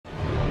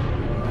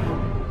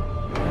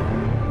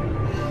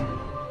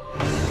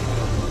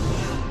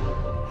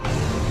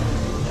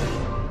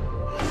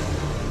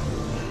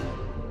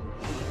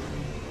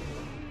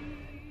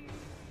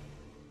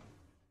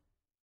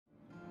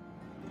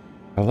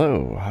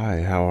Hello,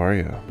 hi, how are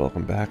you?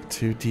 Welcome back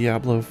to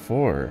Diablo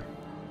IV.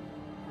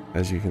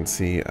 As you can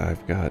see,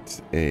 I've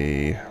got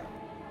a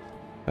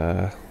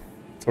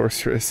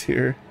sorceress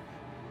here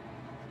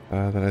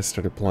that I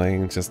started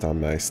playing just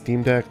on my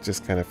Steam Deck,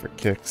 just kind of for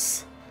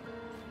kicks.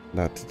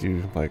 Not to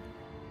do like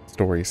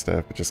story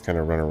stuff, but just kind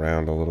of run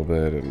around a little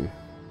bit and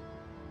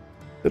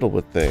fiddle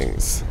with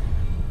things.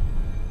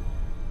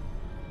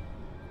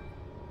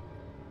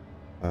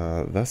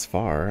 Thus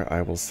far,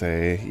 I will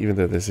say, even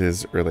though this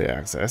is early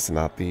access,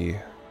 not the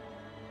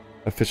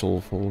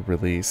official full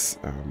release,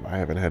 I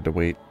haven't had to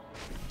wait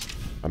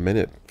a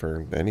minute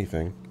for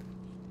anything,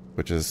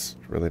 which is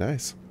really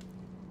nice.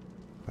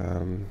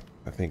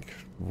 I think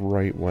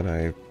right when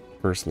I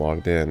first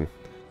logged in,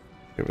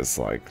 it was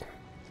like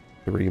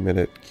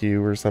 3-minute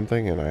queue or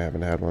something, and I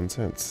haven't had one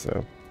since,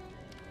 so.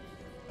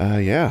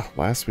 Yeah,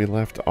 last we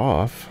left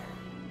off,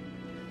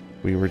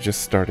 we were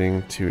just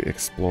starting to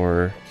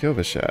explore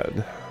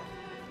Kyovashad.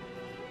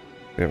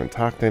 We haven't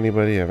talked to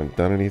anybody, haven't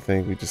done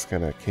anything, we just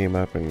kind of came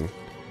up and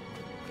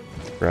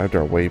grabbed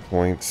our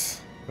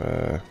waypoints,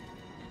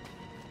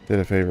 did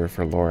a favor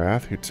for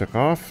Lorath, who took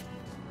off,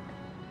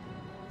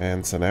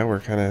 and so now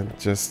we're kind of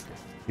just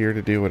here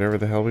to do whatever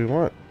the hell we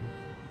want.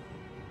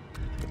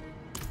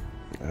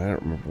 I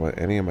don't remember what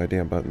any of my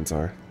damn buttons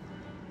are.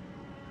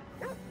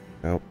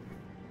 Nope.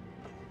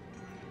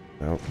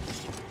 Nope.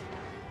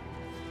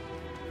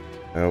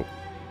 Nope.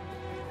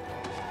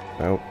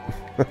 Nope.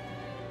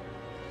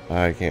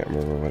 I can't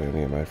remember what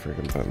any of my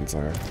freaking buttons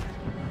are.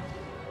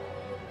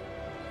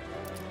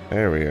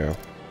 There we go.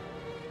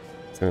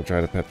 I was gonna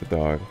try to pet the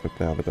dog, but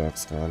now the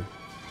dog's gone.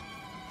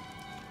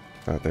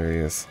 Oh, there he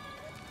is.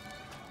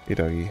 Hey,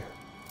 doggy.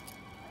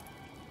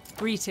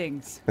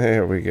 Greetings.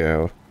 There we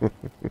go.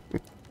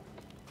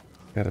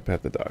 Gotta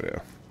pet the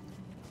doggo.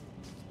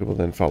 Who will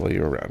then follow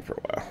you around for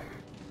a while.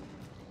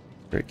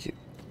 Very cute.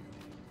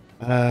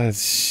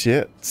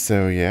 Shit.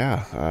 So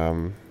yeah,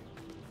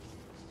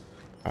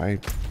 I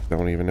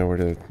don't even know where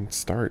to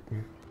start.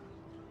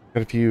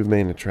 Got a few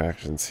main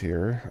attractions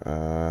here.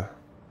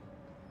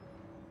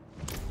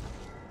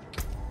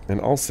 And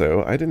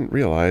also, I didn't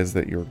realize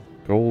that your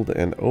gold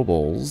and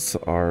obols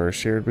are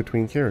shared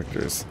between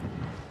characters.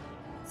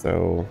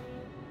 So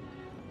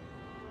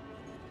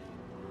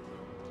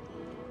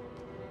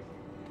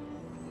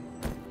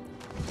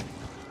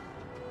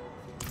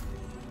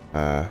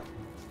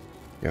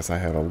guess I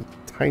have a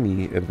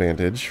tiny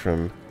advantage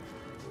from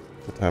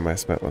the time I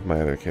spent with my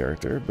other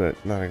character,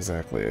 but not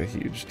exactly a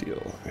huge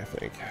deal, I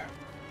think.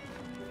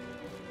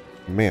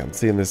 Man,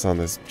 seeing this on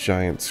this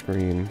giant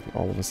screen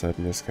all of a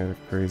sudden is kind of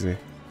crazy.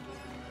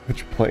 But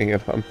you're playing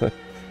it on the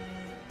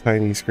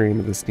tiny screen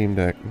of the Steam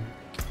Deck.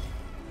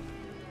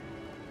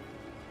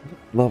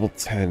 Level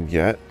 10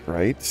 yet,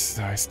 right?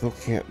 So I still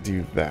can't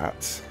do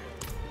that.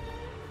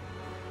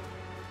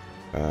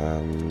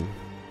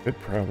 Could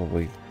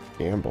probably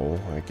gamble,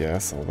 I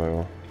guess,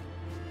 although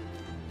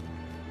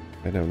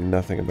I know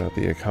nothing about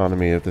the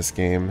economy of this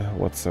game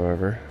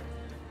whatsoever.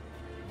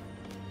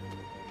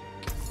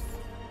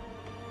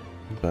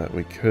 But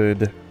we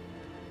could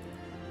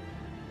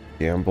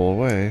gamble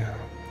away.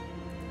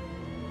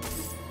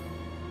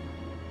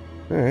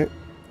 Alright.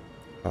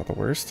 Not the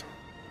worst.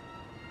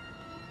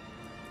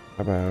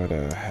 How about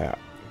a hat?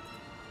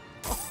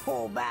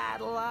 Oh, bad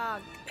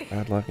luck.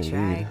 Bad luck indeed.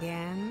 Try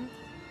again.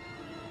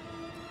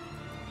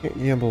 Can't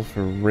gamble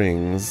for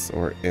rings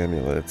or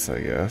amulets,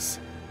 I guess.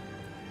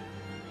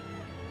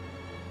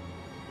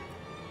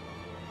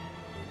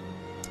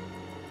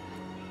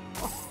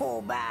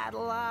 Oh, bad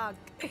luck.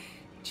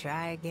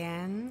 Try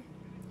again.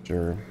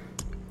 Sure.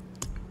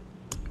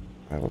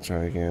 I will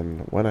try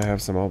again when I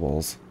have some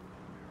obols.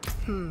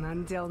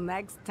 Until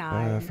next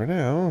time. For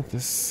now,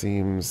 this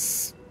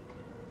seems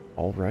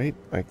alright,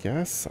 I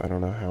guess. I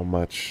don't know how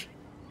much.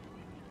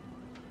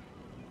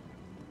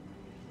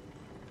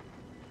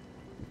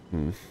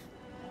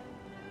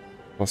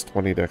 Plus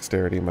 20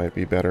 dexterity might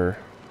be better.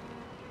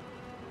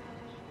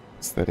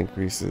 So that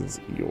increases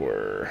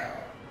your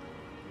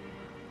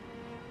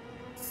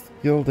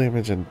skill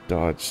damage and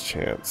dodge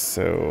chance.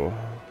 So,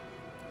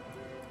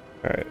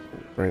 alright,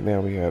 right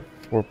now we have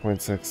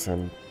 4.6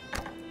 and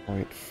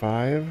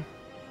 0.5,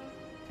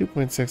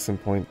 2.6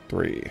 and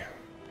 0.3.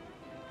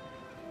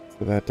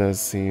 So that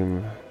does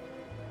seem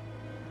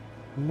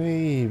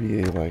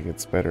maybe like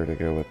it's better to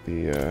go with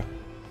the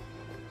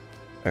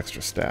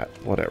extra stat.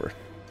 Whatever.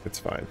 It's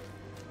fine.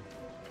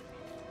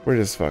 We're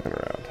just fucking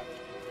around.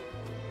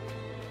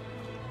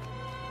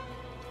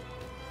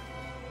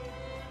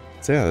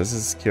 So yeah, this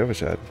is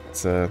Kyovashad.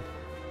 It's the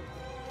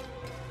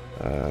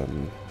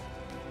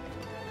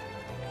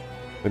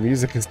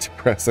music is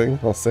depressing,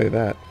 I'll say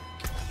that.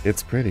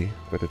 It's pretty,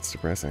 but it's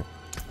depressing.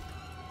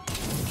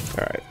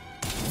 Alright.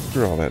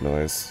 Screw all that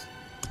noise.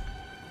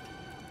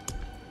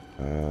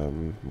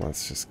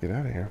 Let's just get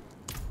out of here.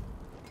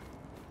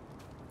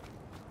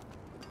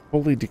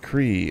 Holy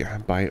decree.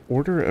 By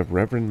order of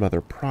Reverend Mother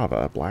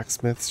Prava,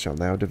 blacksmiths shall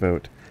now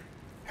devote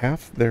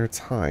half their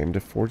time to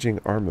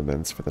forging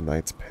armaments for the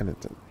Knight's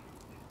Penitent.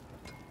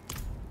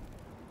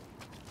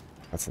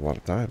 That's a lot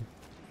of time.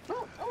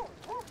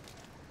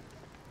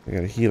 They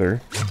got a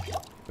healer.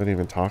 Don't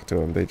even talk to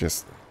them. They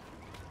just...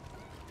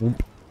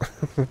 whoop.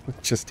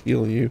 Just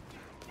heal you.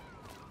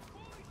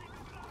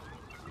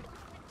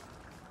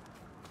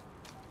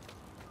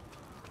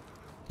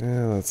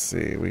 Yeah, let's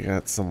see. We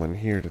got someone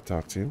here to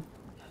talk to.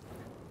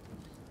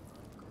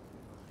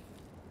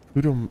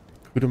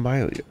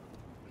 Kudomila.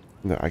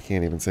 No, I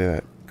can't even say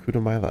that.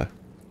 Kudomila.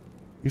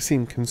 You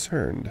seem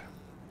concerned.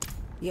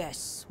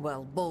 Yes,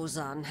 well,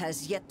 Bozan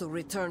has yet to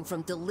return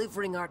from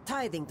delivering our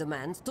tithing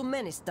demands to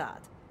Menestad.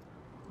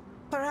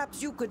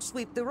 Perhaps you could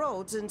sweep the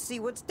roads and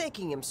see what's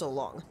taking him so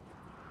long.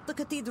 The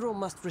Cathedral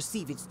must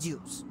receive its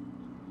dues.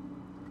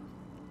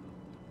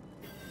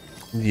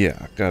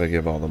 Yeah, gotta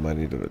give all the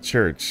money to the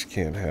church.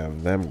 Can't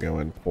have them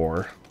going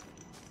poor.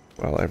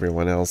 While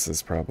everyone else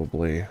is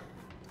probably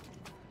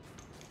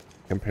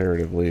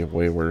comparatively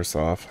way worse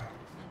off.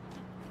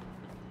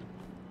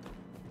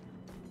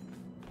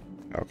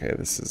 Okay,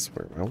 this is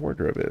where my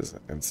wardrobe is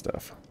and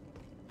stuff.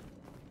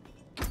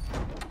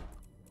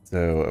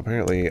 So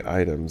apparently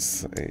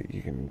items,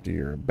 you can do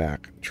your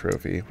back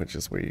trophy, which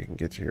is where you can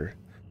get your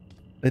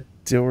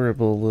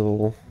adorable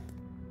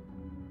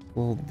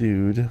little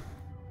dude.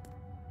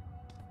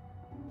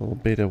 Little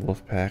beta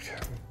wolf pack.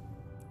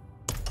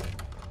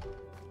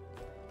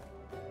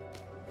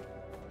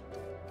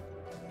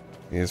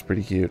 He is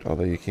pretty cute,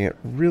 although you can't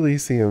really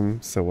see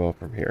him so well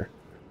from here.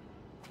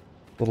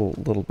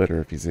 Little better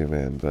if you zoom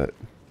in, but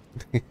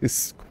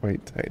he's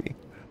quite tiny.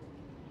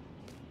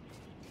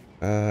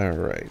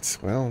 Alright,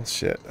 well,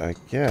 shit, I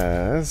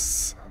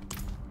guess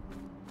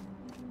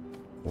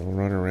we'll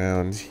run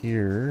around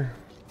here,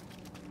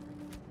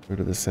 go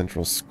to the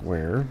central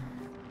square,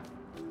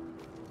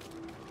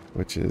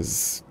 which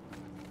is...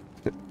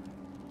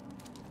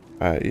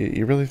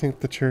 you really think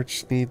the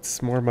church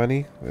needs more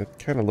money? It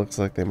kind of looks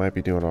like they might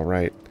be doing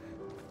alright,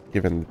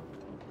 given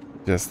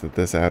just that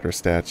this outer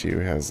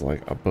statue has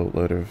like a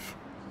boatload of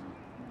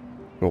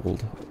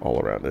gold all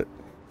around it.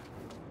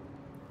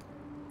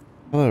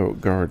 Hello,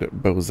 Guard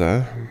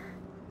Boza.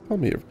 Tell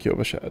me of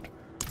Kyovashad.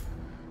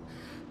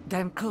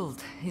 Damn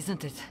cold,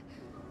 isn't it?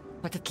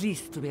 But at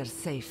least we are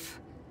safe.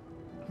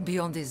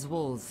 Beyond these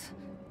walls,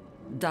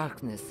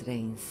 darkness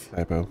reigns.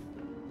 Typo.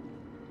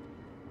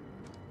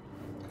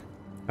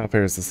 How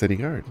fares the city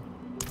guard?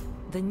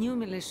 The new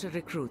militia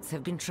recruits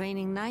have been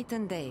training night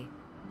and day.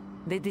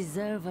 They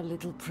deserve a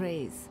little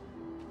praise,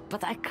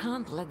 but I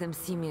can't let them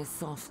see me as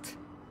soft.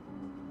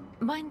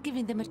 Mind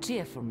giving them a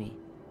cheer for me?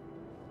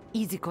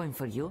 Easy coin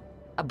for you,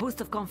 a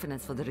boost of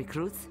confidence for the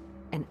recruits,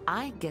 and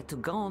I get to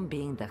go on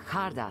being the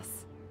hard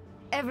ass.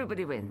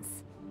 Everybody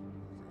wins.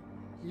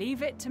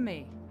 Leave it to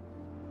me.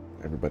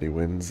 Everybody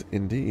wins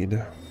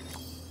indeed.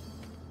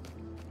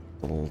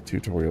 Little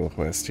tutorial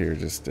quest here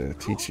just to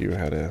teach you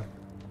how to...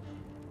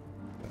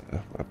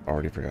 I've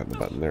already forgotten the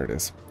button. There it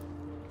is.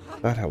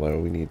 Not hello.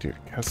 We need to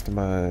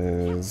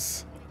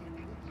customize.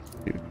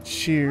 Do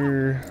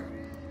cheer.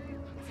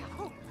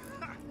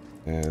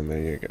 And there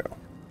you go.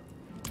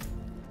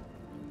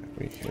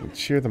 We can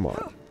cheer them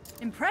on.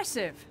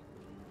 Impressive.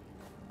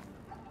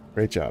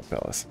 Great job,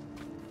 fellas.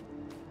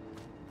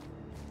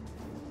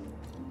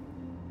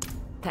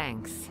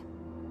 Thanks.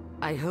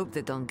 I hope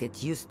they don't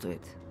get used to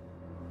it.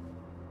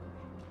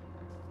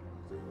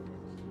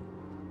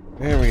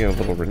 And we get a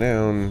little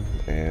renown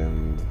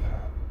and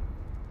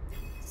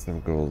some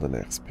golden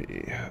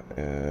XP.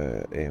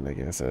 And I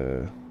guess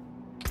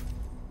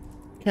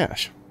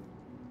cash.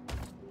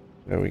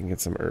 Now we can get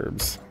some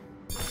herbs.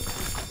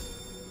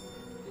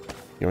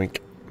 Yoink.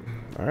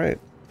 Alright.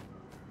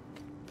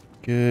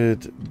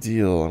 Good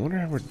deal. I wonder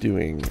how we're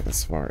doing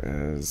as far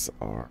as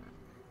our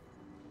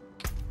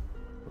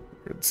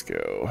goods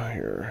go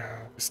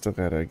here. We still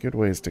got a good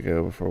ways to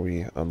go before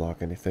we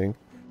unlock anything.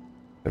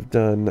 I've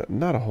done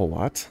not a whole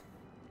lot.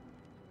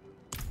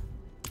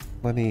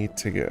 Plenty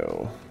to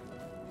go.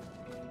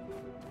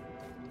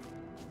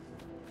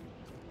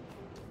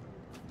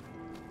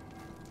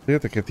 We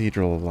have the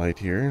Cathedral of Light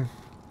here.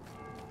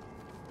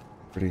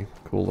 Pretty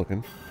cool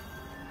looking.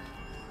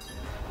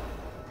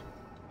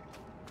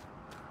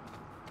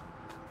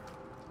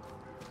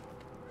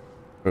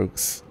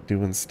 Folks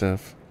doing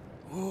stuff.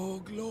 Oh,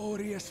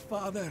 glorious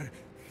Father,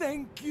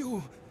 thank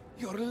you.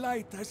 Your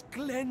light has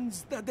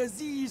cleansed the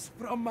disease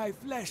from my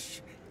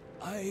flesh.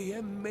 I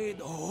am made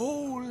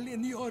whole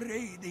in your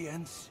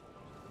radiance.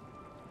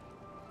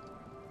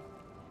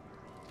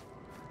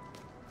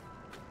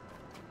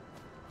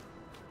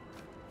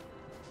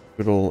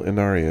 Good old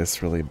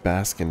Inarius really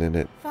basking in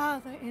it.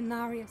 Father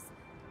Inarius,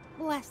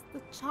 bless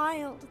the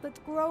child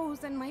that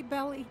grows in my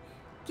belly.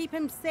 Keep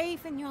him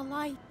safe in your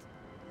light.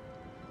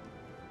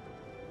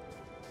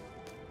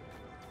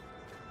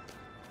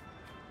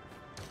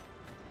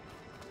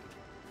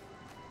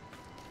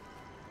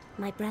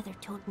 My brother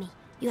told me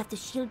you have to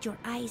shield your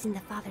eyes in the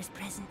Father's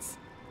presence,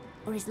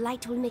 or his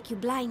light will make you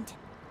blind.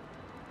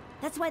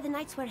 That's why the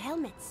knights wear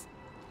helmets.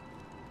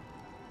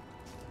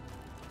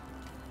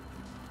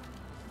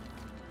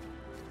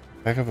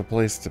 Heck of a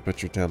place to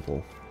put your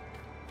temple.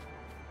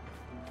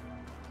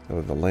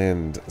 Though the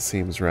land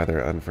seems rather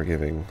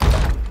unforgiving,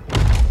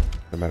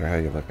 no matter how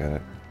you look at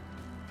it.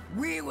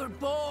 We were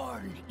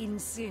born in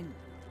sin,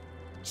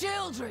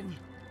 children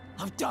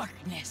of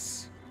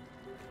darkness.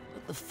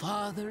 But the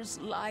Father's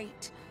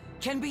light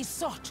can be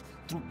sought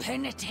through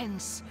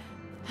penitence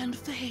and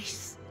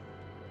faith.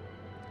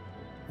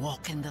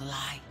 Walk in the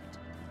light.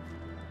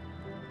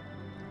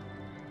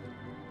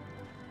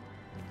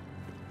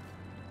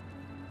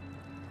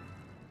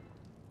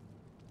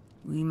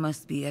 We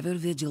must be ever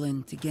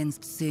vigilant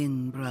against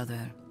sin,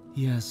 brother.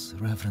 Yes,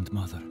 Reverend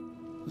Mother.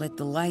 Let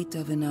the light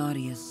of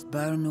Inarius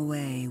burn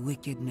away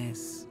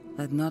wickedness.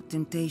 Let not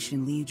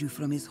temptation lead you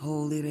from his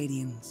holy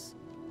radiance.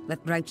 Let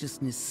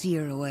righteousness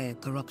sear away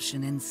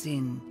corruption and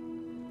sin.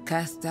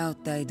 Cast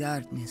out thy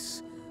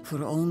darkness,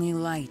 for only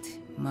light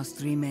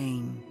must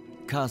remain.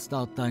 Cast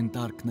out thine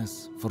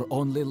darkness, for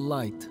only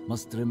light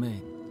must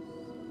remain.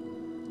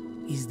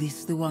 Is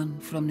this the one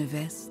from the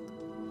west?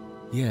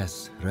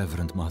 Yes,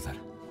 Reverend Mother.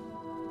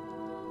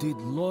 Did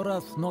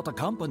Lorath not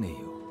accompany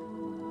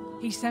you?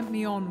 He sent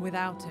me on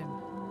without him.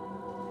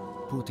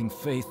 Putting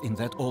faith in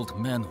that old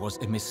man was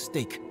a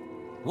mistake.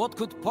 What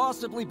could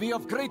possibly be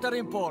of greater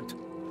import?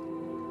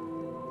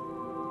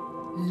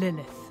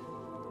 Lilith.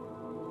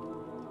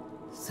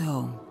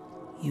 So,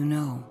 you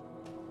know.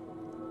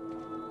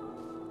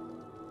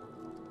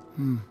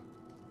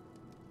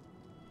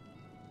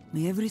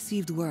 We have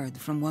received word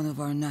from one of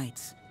our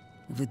knights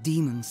of a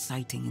demon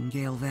sighting in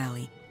Gale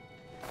Valley.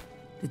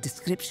 The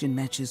description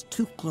matches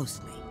too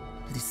closely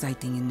to the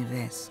sighting in the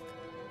west.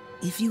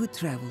 If you would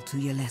travel to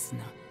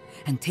Yelesna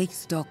and take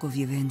stock of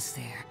events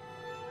there,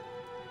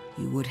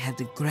 you would have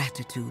the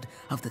gratitude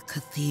of the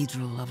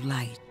Cathedral of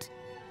Light.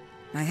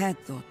 I had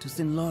thought to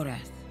send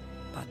Lorath,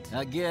 but...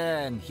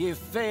 Again, he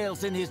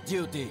fails in his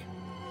duty.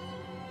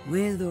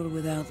 With or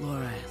without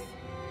Lorath,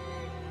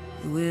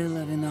 the will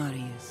of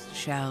Inarius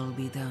shall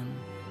be done.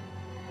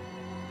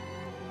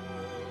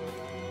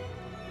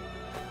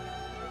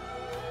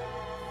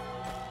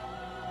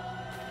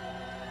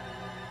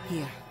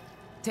 Here,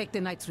 take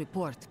the knight's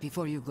report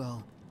before you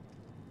go.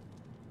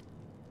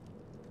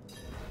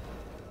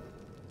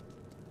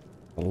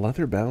 A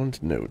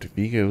leather-bound note,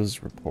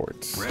 Vigo's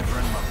report.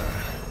 Reverend Mother,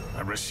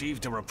 I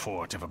received a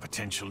report of a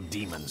potential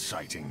demon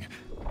sighting.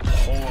 A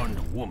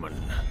horned woman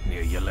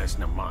near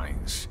Yelesna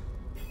Mines.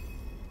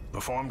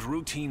 Performed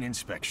routine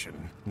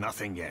inspection,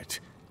 nothing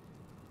yet.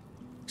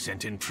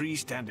 Sent in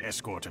priest and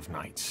escort of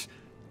knights.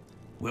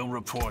 We'll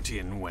report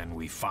in when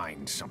we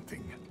find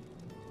something.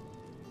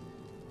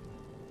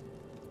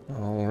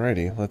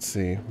 Alrighty, let's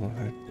see. Well,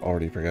 I've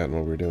already forgotten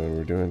what we're doing.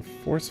 We're doing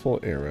Forceful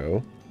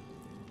Arrow.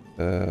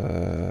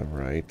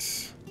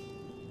 Right.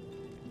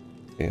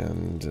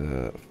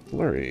 And,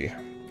 Flurry.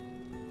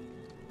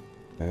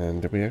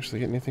 And did we actually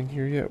get anything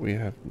here yet? We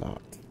have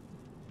not.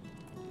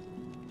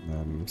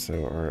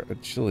 So our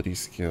agility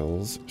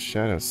skills,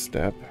 Shadow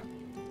Step.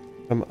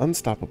 I'm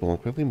unstoppable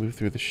and quickly move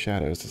through the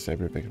shadows to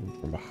stab your victim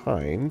from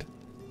behind.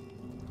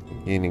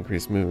 And gain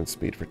increased movement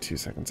speed for 2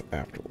 seconds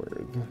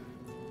afterward.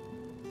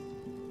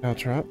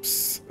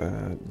 Caltrops,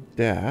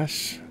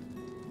 dash.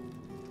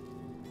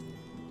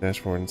 Dash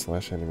forward and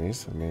slash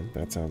enemies. I mean,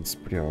 that sounds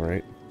pretty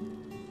alright.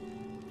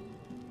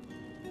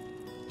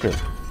 Sure.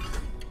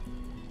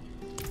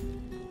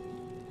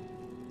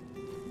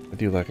 I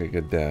do like a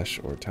good dash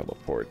or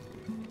teleport.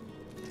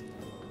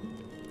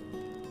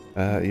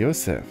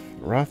 Yosef.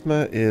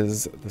 Rathma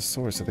is the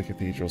source of the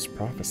cathedral's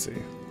prophecy.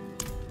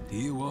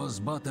 He was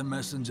but a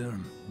messenger,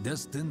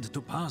 destined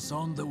to pass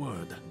on the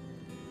word.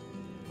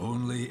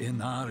 Only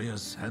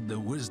Inarius had the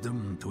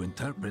wisdom to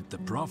interpret the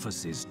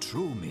prophecy's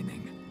true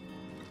meaning.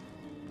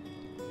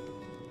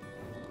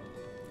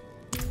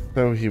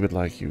 So he would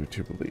like you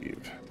to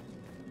believe.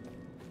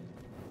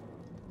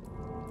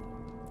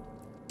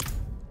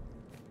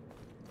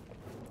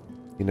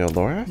 You know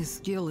Laura? His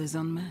skill is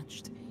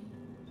unmatched.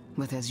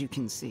 But as you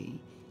can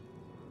see,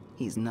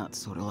 he's not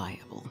so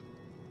reliable.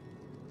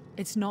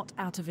 It's not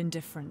out of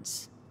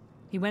indifference.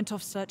 He went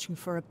off searching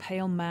for a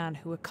pale man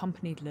who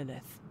accompanied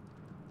Lilith.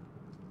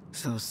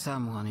 So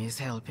someone is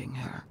helping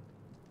her.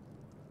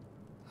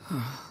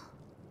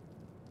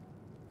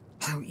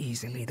 How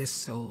easily the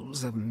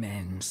souls of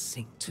men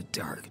sink to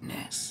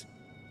darkness.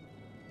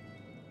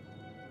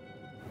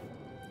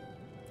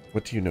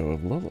 What do you know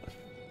of Lilith?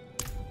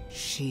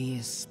 She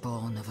is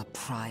spawn of a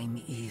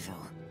prime evil.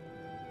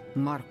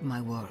 Mark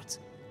my words,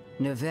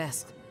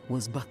 Nevesk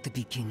was but the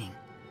beginning.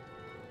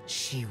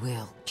 She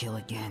will kill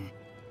again.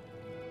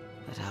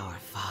 But our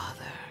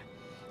father,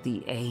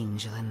 the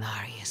angel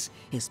Inarius,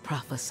 is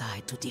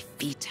prophesied to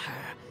defeat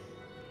her.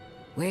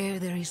 Where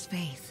there is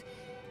faith,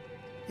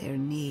 there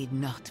need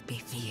not be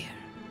fear.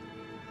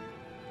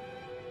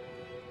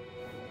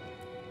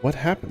 What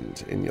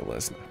happened in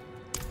Yelesna?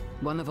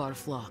 One of our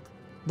flock,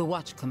 the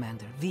watch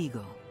commander,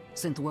 Vigo,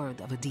 sent word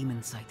of a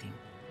demon sighting.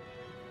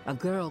 A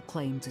girl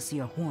claimed to see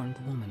a horned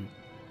woman.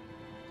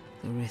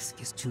 The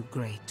risk is too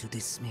great to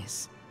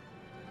dismiss.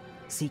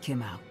 Seek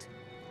him out.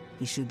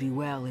 He should be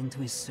well into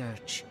his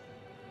search.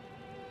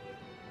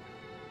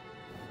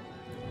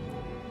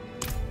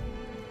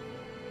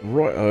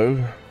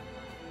 Righto.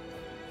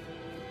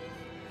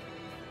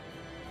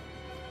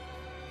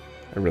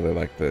 I really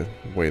like the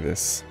way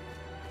this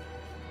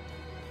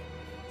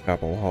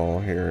chapel hall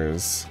here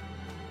is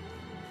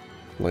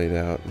laid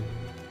out.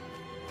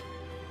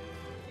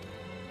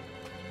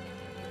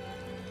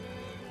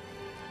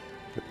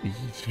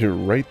 You're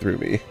right through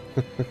me.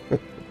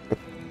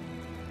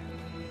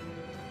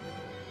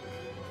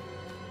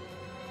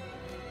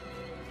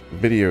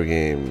 Video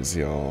games,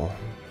 y'all.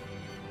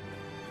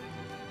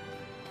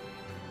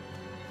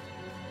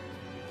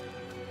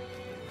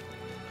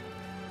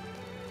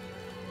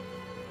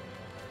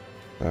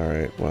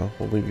 Alright, well,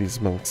 we'll leave these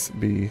monks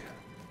be.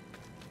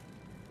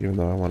 Even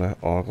though I want to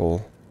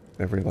ogle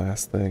every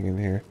last thing in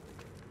here.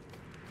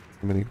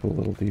 So many cool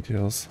little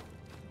details.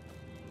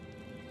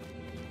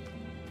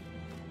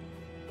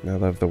 And I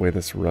love the way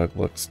this rug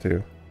looks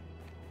too.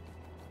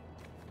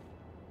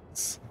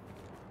 It's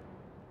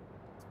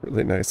a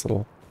really nice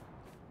little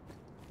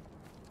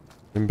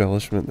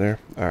embellishment there.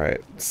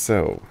 Alright,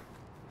 so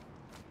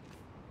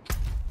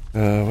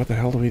what the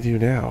hell do we do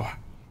now?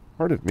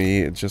 Part of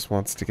me just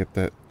wants to get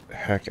that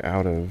heck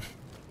out of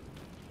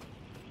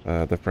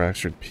the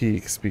Fractured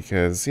Peaks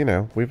because, you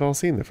know, we've all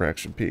seen the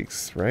Fractured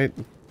Peaks, right?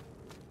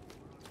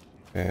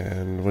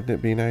 And wouldn't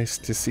it be nice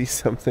to see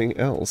something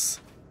else?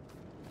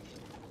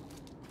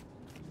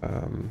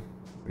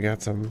 We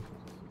got some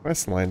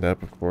quests lined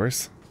up, of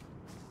course.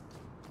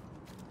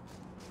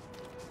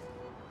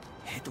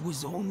 It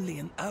was only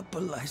an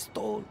apple I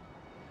stole.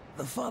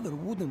 The father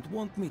wouldn't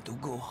want me to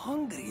go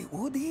hungry,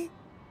 would he?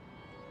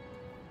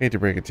 Hate to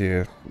break it to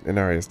you,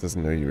 Inarius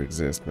doesn't know you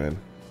exist, man.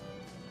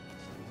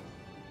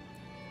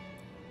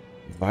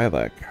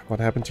 Violet, what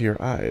happened to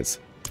your eyes?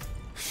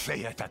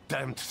 Say a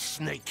damned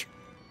snake.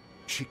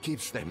 She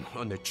keeps them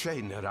on a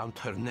chain around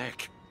her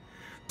neck.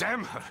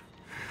 Damn her!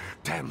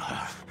 Damn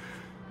her!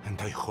 And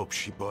I hope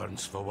she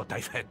burns for what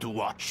I've had to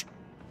watch.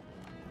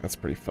 That's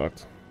pretty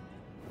fucked.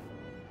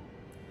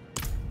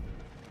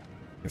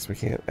 Guess we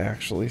can't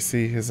actually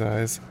see his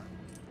eyes.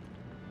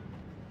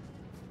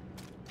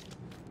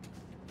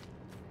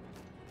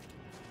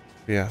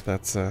 Yeah,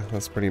 that's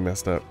pretty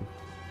messed up.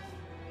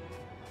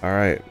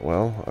 Alright,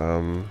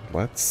 well,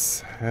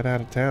 let's head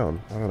out of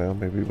town. I don't know,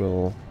 maybe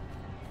we'll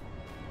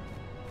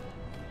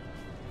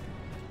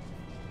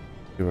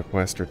do a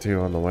quest or two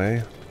on the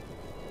way.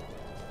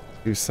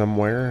 Do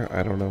somewhere.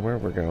 I don't know where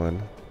we're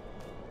going.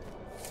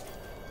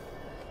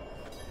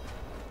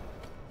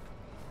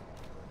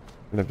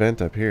 An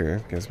event up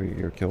here. Guess we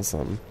can go kill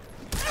something.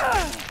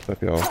 What's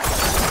up, y'all?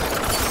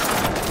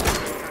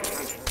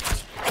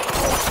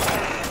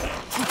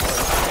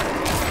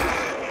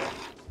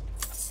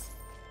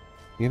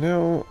 You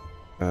know,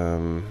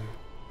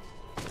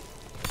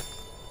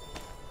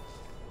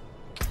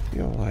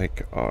 feel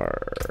like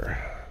our...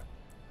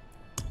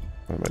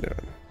 What am I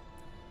doing?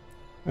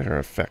 Our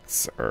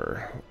effects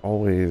are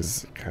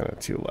always kind of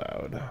too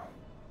loud.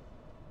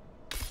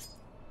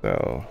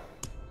 So,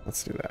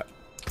 let's do that.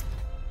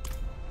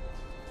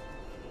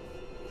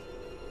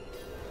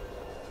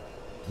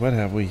 What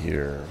have we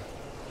here?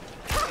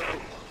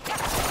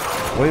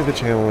 Play the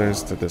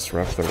channelers to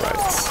disrupt the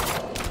rites.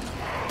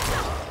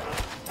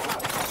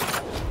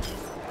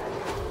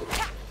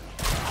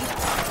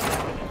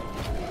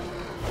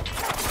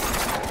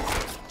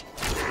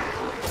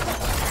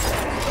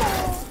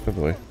 Good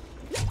boy.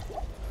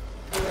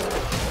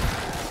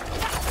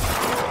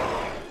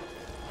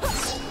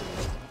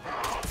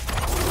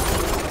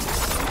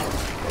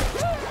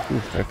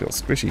 Ooh, I feel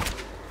squishy.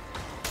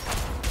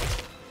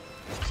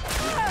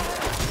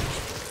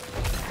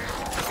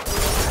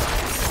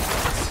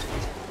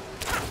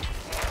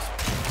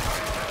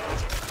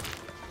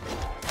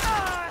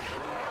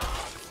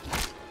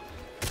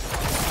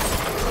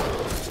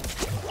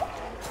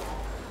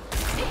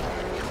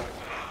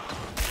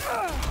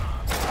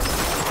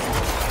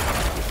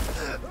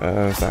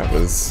 That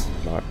was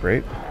not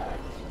great.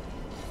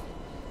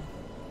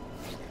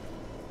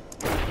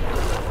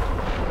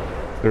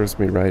 Serves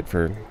me right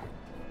for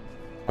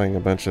playing a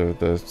bunch of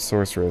the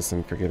sorceress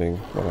and forgetting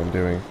what I'm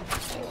doing.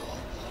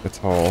 It's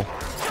all.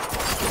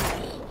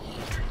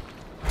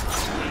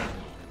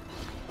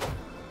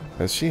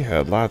 As she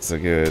had lots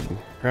of good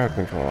crowd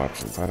control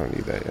options. I don't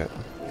need that yet.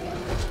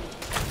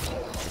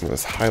 It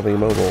was highly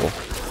mobile.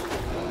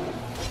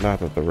 Not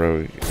that the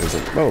rogue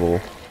isn't mobile.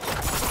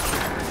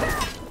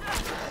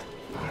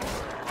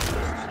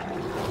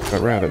 But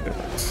rather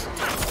different.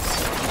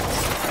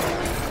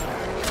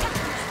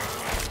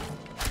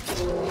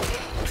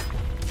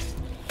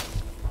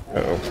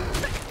 Uh-oh.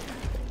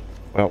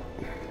 Well.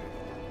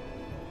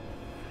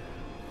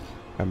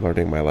 I'm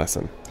learning my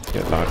lesson.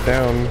 Get knocked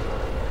down,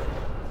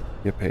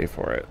 you pay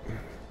for it.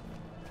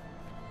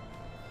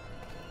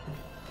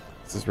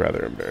 This is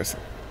rather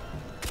embarrassing.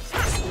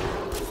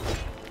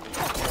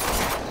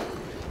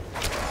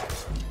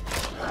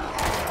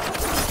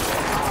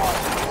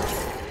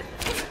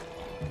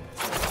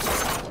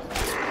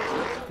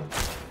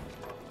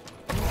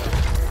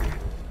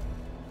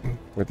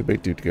 Where'd the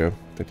big dude go?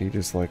 Did he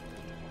just, like,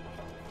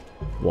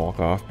 walk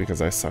off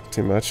because I suck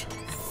too much?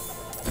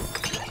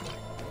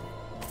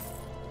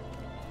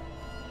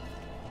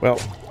 Well,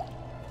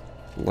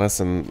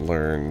 lesson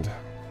learned.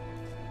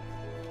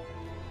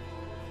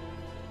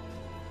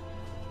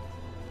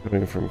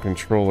 Moving from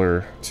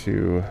controller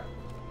to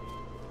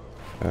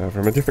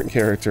from a different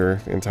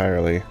character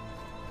entirely,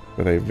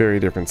 with a very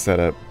different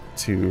setup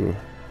to,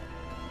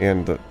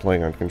 and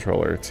playing on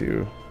controller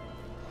to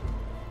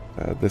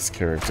this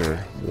character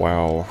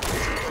while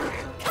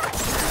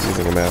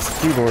using a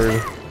mouse and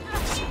keyboard.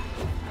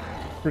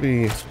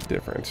 Pretty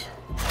different.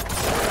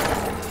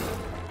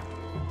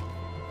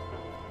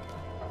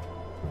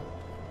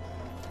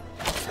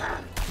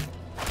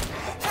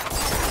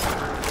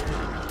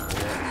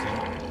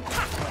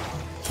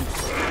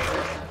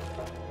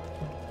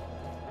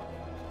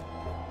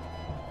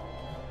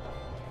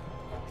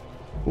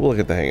 We'll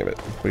get the hang of it.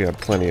 We got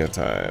plenty of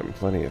time.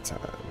 Plenty of time.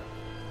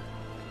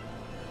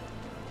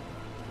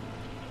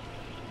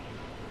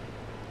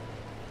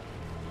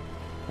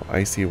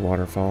 Icy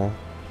waterfall.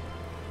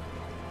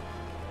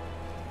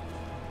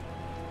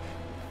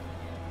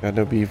 Got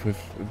no beef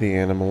with the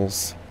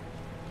animals.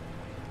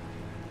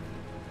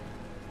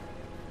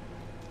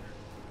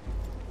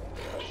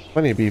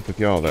 Plenty of beef with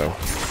y'all, though.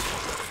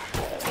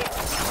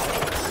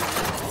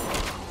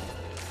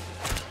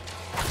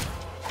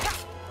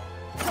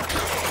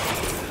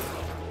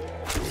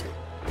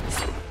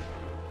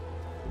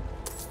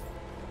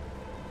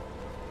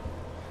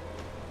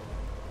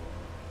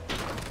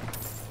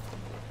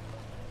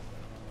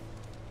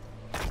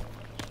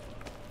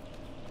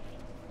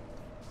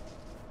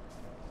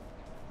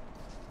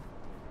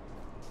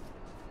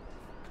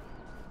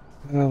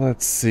 Well,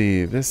 let's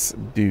see. This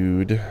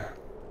dude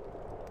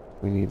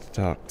we need to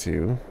talk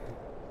to.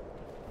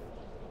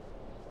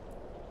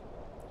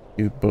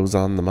 You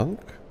Boson the monk?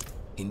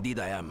 Indeed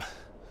I am.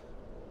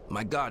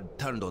 My guard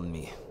turned on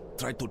me,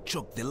 tried to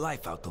choke the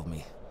life out of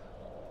me.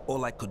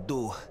 All I could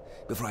do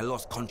before I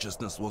lost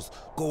consciousness was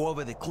go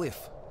over the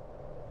cliff.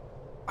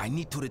 I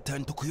need to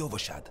return to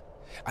Kyovashad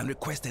and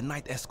request a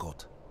night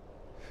escort.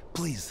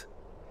 Please,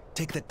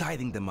 take the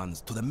tithing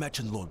demands to the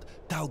merchant lord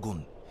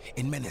Talgun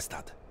in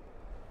Menestad.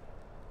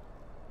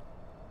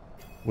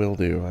 Will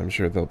do. I'm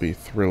sure they'll be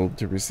thrilled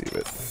to receive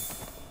it.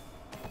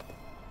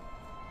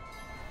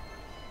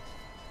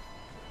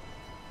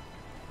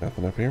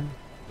 Nothing up here.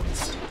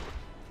 It's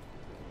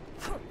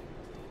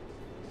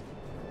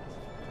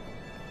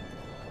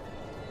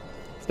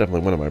definitely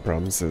one of my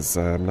problems is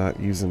I'm not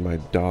using my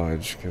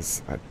dodge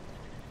because I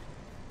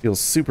feel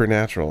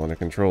supernatural on a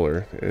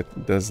controller.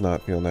 It does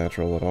not feel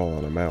natural at all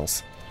on a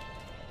mouse.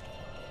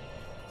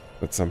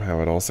 But somehow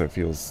it also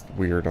feels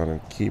weird on a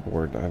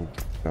keyboard. I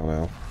don't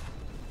know.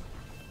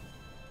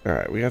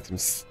 Alright, we got some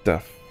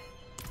stuff.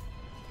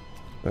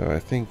 So I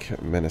think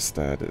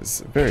Menestad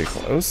is very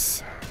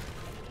close.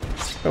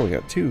 Oh, we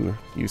got 2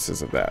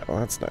 uses of that. Well,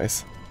 that's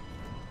nice.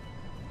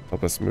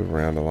 Help us move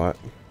around a lot.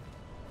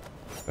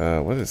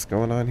 What is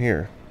going on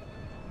here?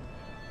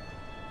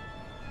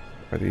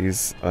 Are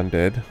these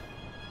undead?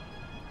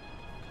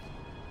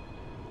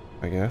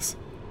 I guess.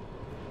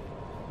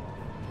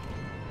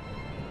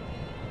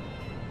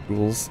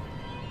 Ghouls.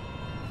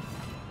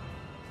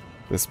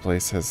 This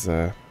place has,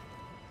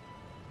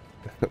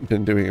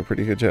 been doing a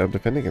pretty good job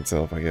defending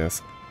itself, I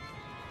guess.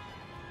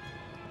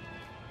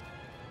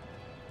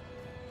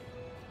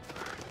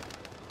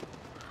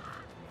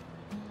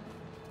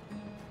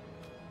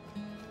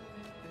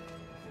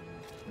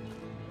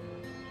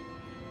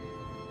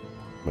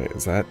 Wait,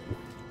 is that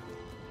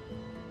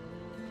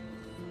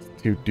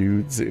 2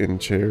 dudes in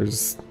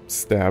chairs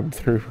stabbed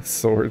through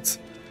swords?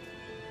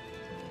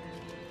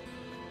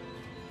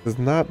 This is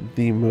not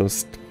the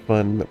most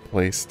fun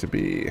place to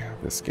be,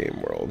 this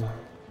game world.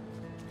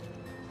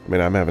 I mean,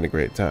 I'm having a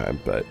great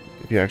time, but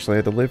if you actually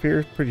had to live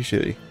here, it's pretty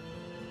shitty.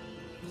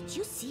 Did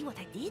you see what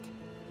I did?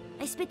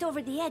 I spit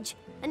over the edge,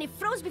 and it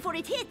froze before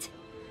it hit.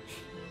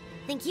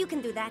 Think you can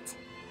do that?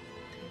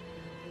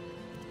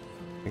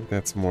 I think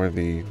that's more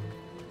the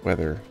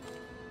weather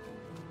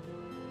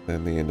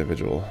than the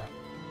individual.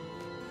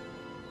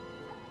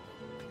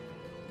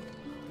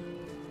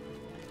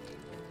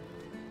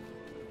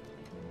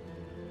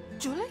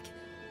 Julek?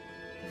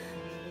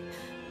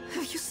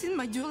 Have you seen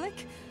my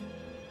Julek?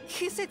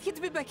 He said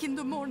he'd be back in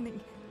the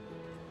morning.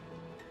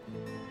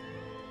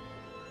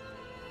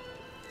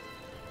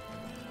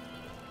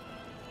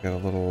 Got a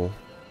little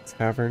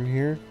tavern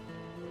here.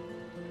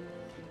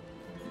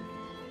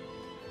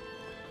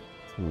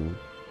 Some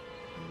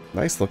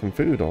nice looking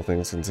food, all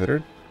things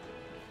considered.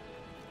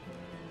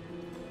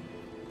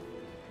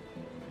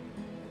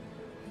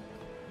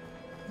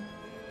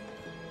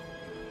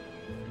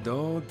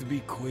 Don't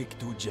be quick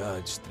to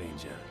judge,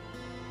 stranger.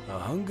 A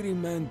hungry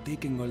man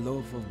taking a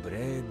loaf of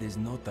bread is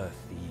not a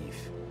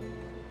thief.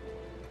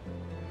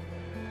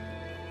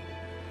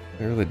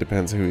 It really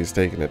depends who he's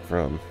taking it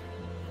from.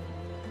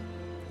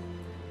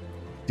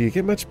 Do you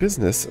get much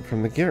business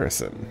from the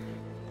garrison?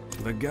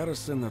 The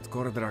garrison at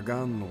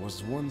Kordragan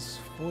was once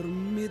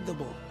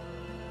formidable,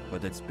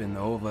 but it's been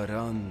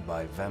overrun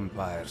by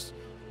vampires,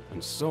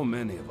 and so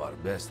many of our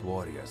best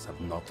warriors have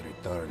not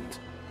returned.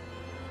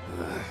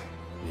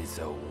 It's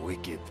a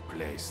wicked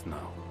place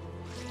now.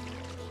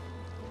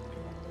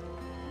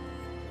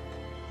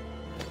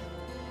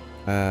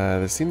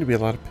 There seem to be a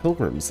lot of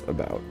pilgrims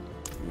about.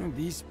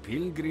 These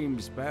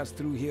pilgrims pass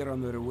through here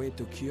on their way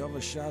to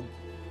Kyovashad,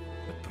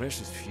 but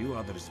precious few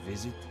others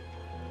visit.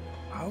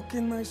 How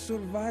can I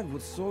survive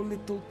with so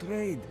little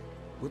trade,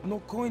 with no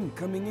coin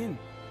coming in?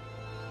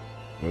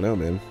 I don't know,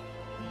 man.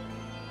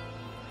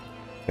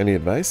 Any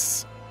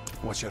advice?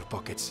 Watch your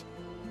pockets.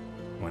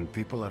 When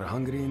people are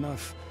hungry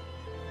enough,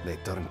 they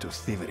turn to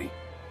thievery.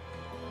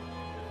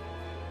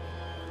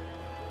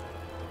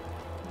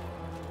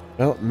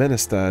 Well,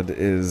 Menestad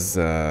is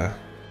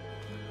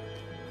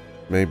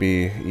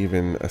maybe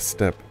even a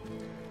step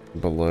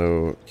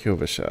below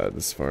Kyovashad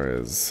as far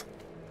as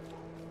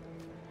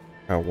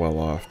how well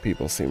off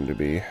people seem to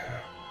be.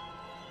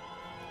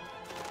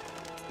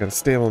 Got a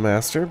stable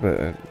master, but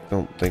I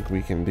don't think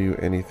we can do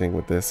anything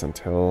with this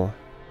until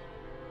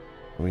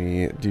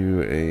we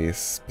do a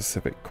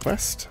specific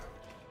quest.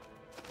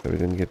 So we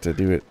didn't get to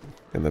do it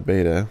in the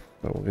beta,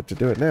 but we'll get to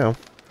do it now.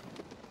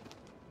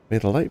 May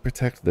the light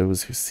protect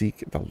those who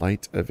seek the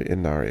light of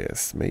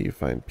Inarius. May you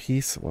find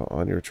peace while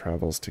on your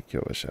travels to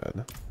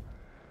Kyovashad.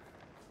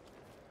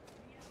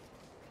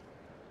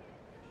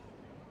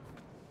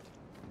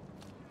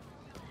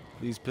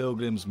 These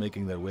pilgrims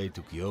making their way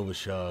to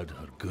Kyovashad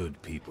are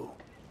good people.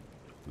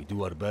 We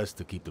do our best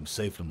to keep them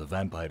safe from the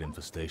vampire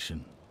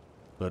infestation,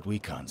 but we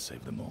can't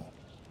save them all.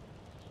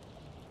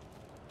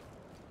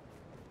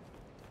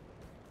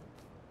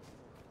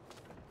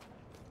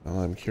 Well,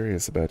 I'm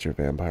curious about your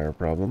vampire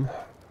problem.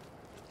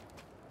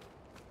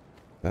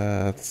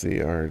 Let's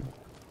see, our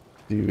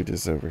dude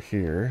is over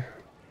here.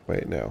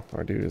 Wait, no,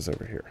 our dude is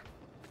over here.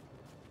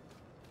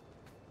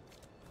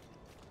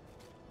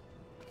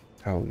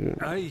 Halgoon.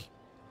 I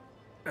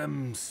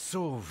am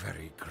so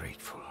very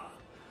grateful.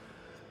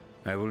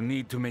 I will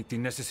need to make the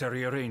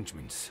necessary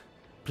arrangements.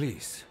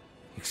 Please,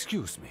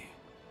 excuse me.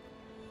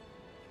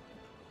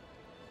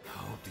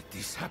 How did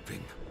this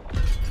happen?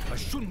 I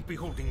shouldn't be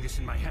holding this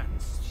in my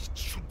hands. It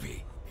should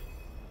be.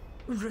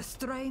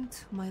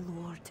 Restraint, my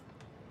lord.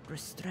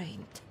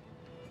 Restraint.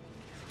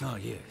 Ah,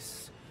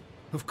 yes.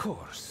 Of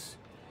course.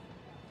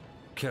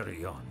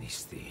 Carry on,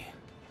 Isti.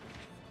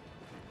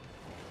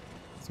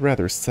 It's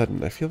rather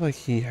sudden. I feel like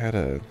he had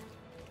a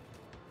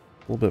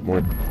little bit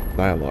more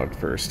dialogue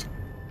first,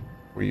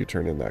 where you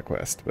turn in that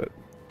quest, but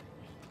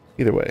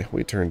either way,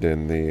 we turned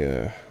in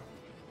the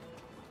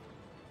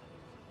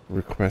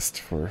request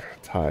for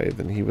tithe,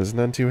 and he was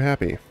none too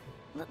happy.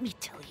 Let me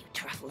tell you,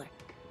 traveler.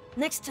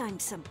 Next time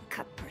some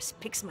cutpurse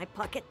picks my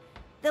pocket,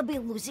 they'll be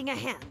losing a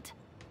hand.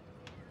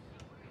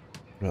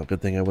 Well,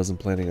 good thing I wasn't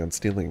planning on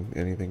stealing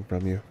anything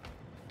from you.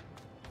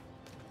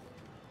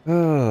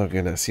 Oh,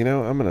 goodness. You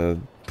know, I'm gonna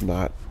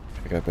not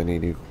pick up any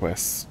new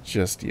quests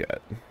just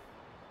yet.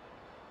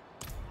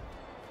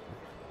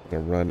 I'm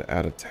gonna run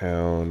out of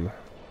town.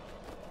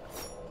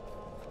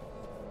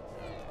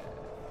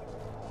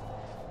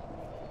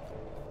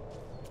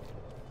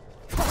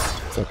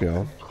 What's up,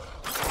 y'all?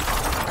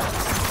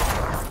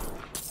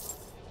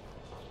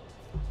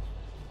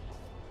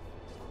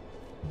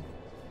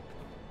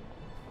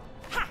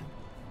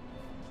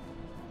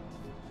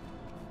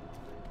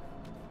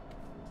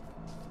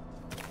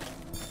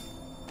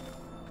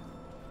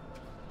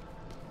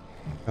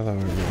 Hello,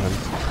 everyone.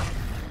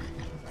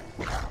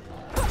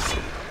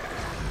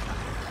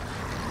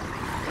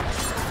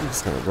 I'm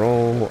just gonna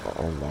roll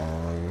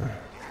along.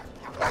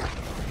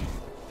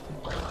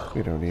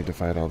 We don't need to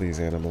fight all these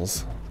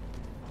animals.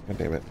 God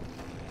damn it.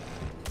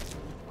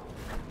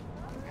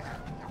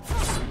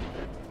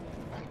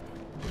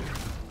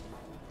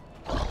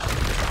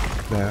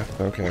 Nah,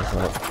 okay,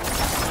 well,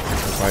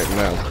 we're fighting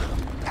now.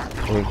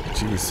 Oh,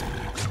 jeez.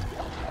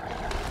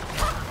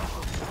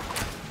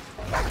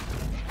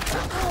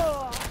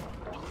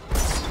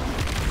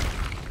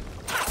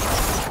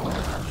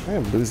 I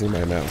am losing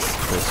my mouse.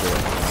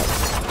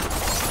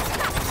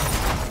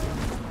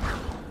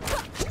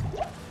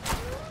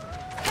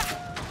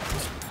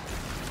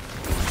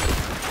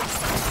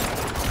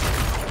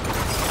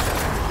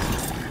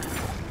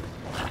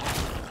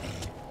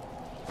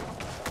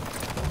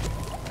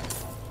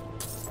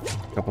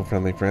 Couple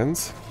friendly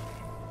friends.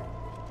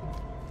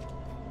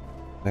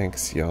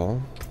 Thanks,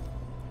 y'all.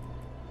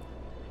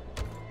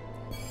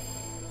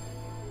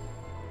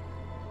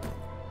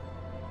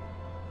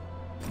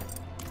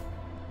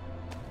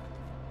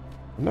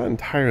 I'm not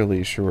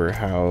entirely sure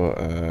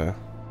how,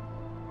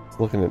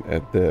 looking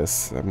at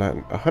this, I'm not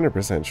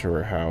 100%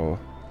 sure how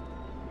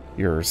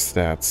your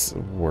stats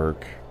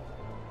work,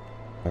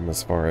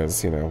 as far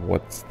as, you know,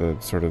 what's the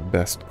sort of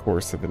best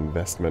course of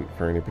investment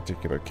for any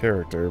particular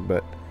character,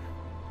 but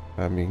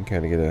you can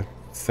kind of get a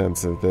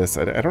sense of this.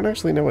 I don't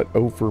actually know what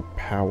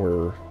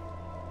overpower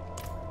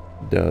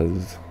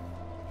does.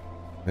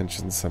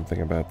 Mentioned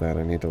something about that.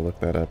 I need to look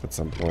that up at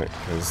some point,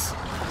 because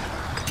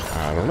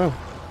I don't know.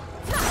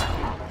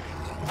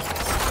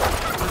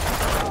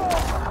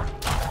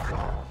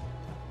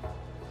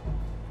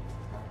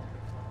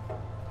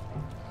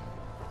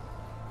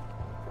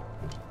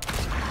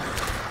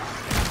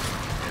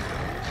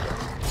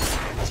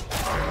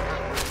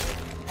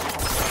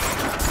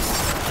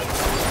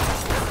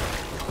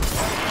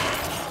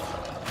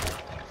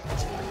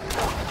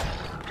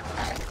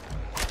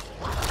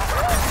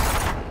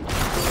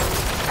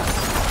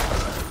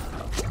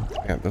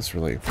 does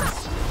really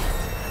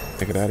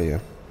take it out of you.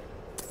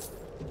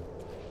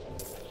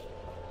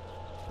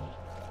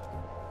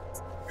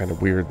 Kind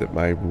of weird that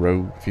my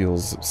rogue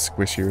feels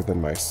squishier than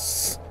my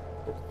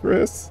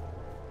sorceress.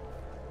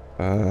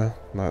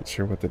 Not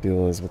sure what the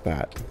deal is with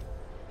that.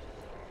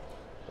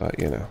 But,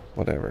 you know,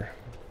 whatever.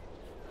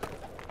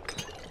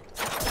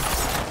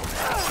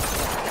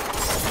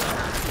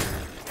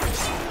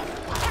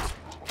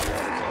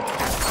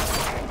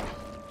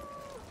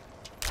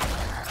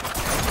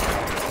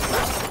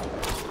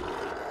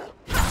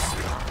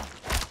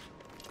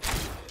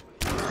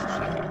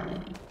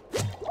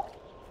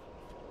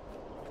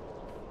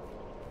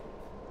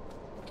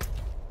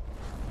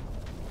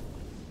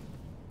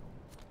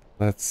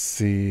 Let's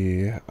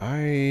see, did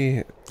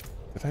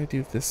I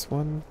do this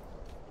one?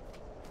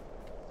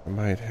 I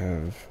might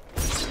have.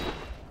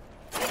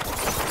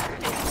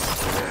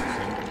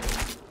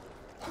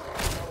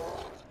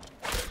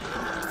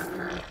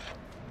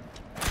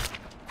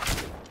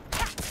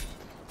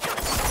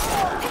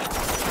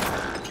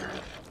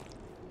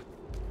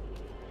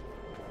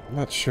 I'm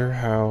not sure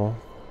how.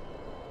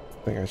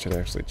 I think I should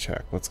actually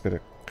check. Let's go to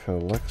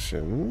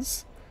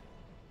collections.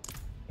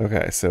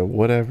 Okay, so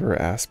whatever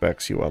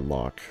aspects you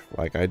unlock,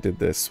 like I did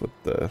this with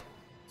the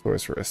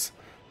sorceress.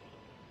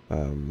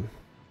 So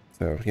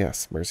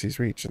yes, Mercy's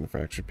Reach and the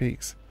Fractured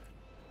Peaks.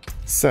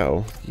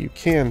 So you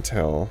can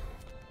tell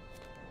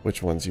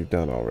which ones you've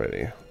done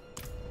already,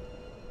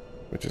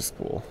 which is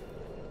cool.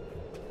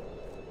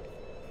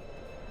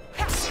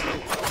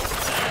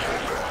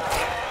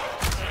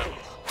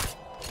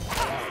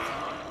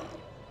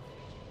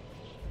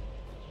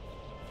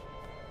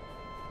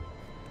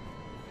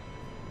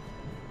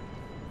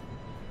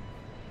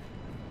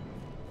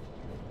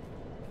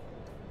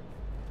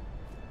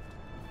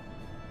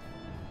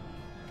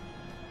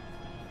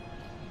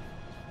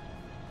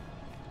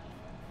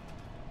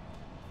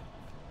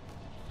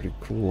 Pretty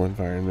cool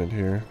environment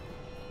here.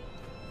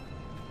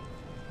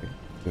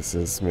 This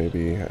is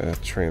maybe a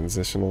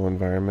transitional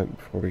environment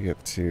before we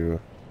get to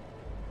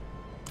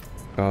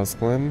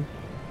Scosglen.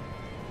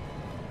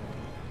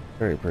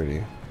 Very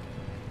pretty.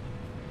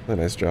 A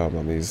nice job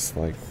on these,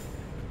 like,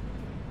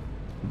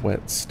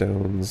 wet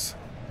stones.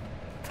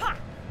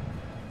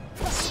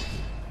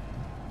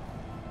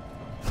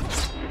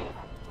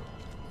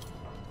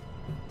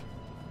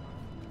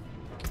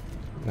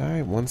 Did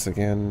I once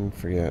again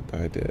forget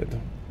I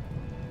did?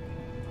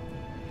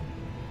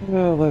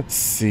 Well, let's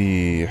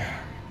see.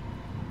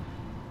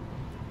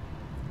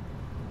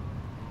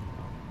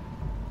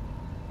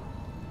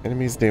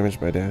 Enemies damaged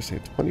by dash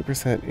take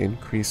 20%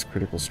 increased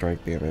critical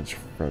strike damage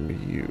from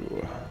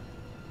you.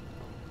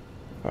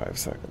 5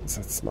 seconds.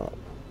 That's not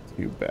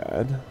too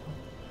bad.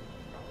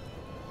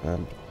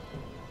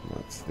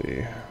 Let's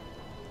see.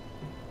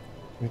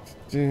 What to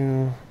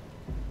do?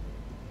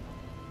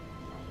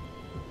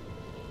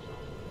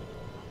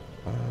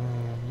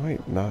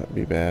 Might not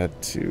be bad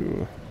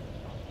to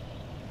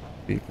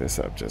beef this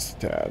up just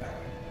a tad.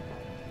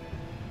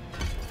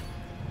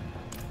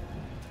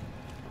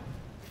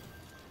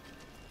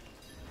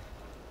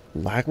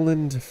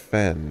 Laglend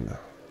Fen.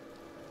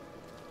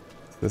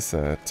 Is this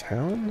a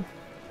town?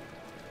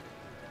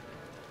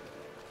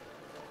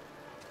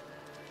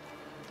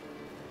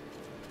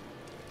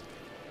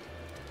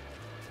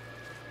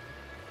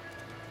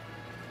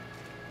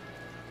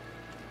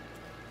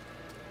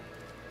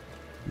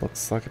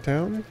 Looks like a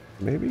town,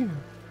 maybe?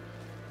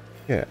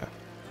 Yeah.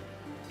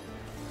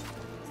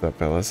 What's up,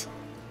 fellas?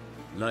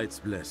 Light's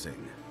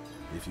blessing.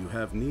 If you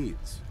have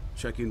needs,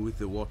 check in with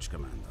the watch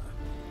commander.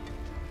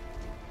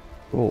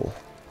 Cool.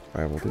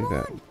 I will do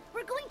that.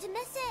 We're going to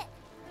miss it.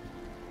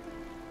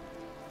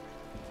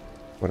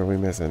 What are we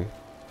missing?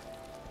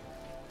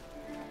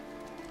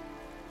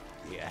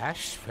 The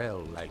ash fell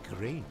like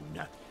rain,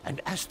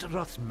 and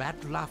Astaroth's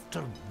mad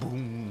laughter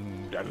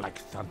boomed like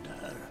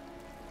thunder.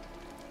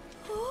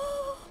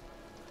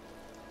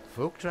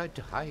 Folk tried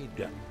to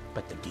hide,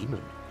 but the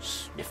demon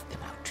sniffed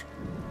them out.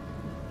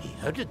 He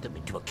herded them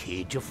into a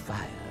cage of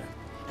fire,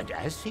 and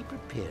as he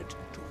prepared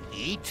to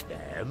eat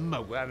them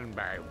one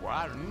by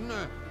one,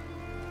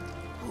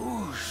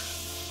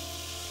 whoosh!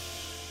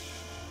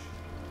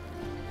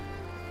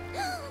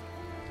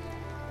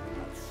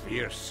 A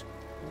fierce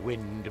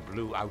wind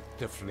blew out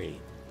the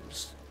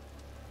flames.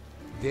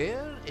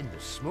 There in the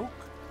smoke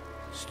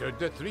stood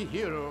the three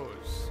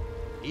heroes.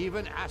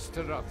 Even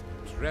Astaroth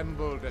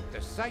trembled at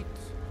the sight.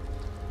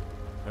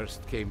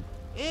 First came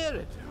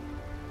Eredin,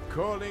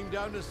 calling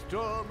down a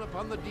storm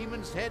upon the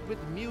demon's head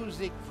with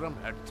music from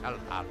her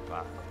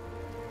talharpa.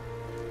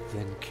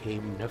 Then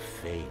came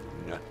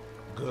Nefane,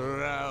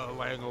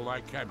 growling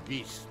like a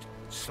beast,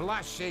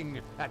 slashing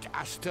at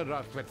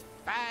Astaroth with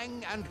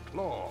fang and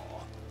claw.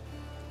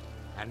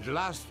 And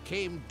last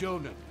came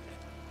Donan.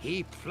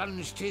 He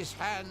plunged his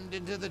hand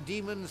into the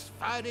demon's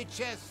fiery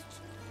chest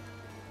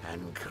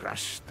and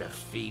crushed the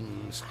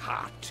fiend's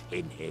heart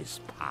in his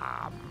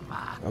palm.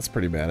 That's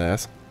pretty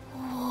badass.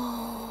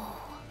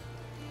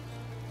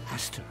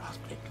 Astaroth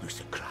let loose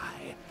a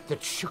cry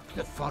that shook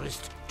the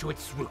forest to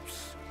its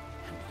roots.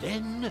 And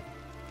then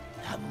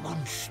The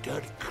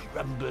monster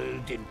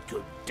crumbled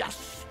into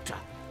dust.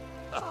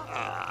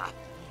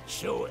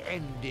 So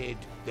ended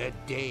the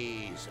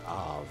days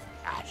of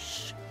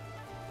Ash.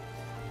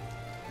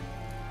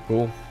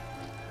 Cool.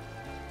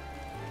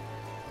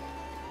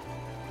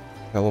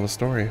 Hell of a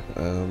story.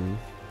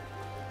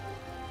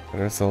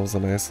 Got ourselves a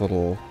nice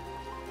little,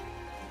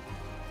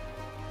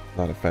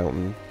 not a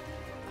fountain,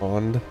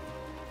 pond.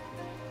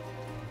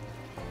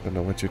 Don't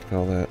know what you'd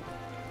call that.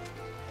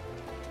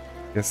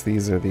 Guess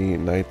these are the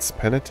Knights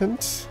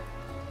Penitent,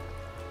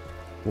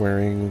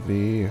 wearing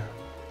the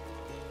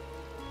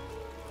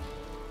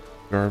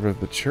garb of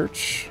the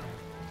church.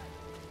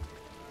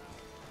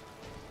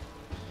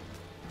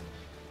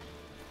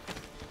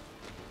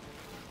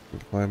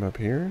 Climb up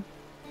here.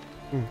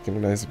 Get a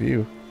nice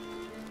view.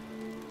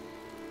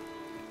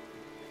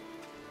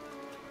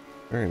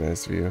 Very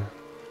nice view.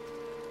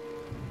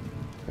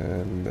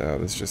 And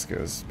this just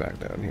goes back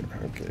down here.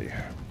 Okay.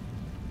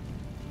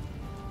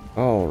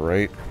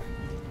 Alright.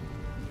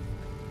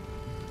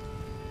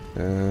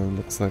 And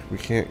looks like we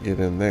can't get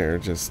in there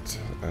just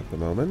at the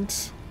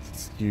moment.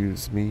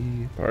 Excuse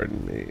me.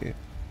 Pardon me.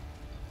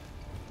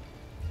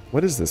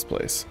 What is this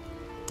place?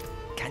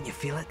 Can you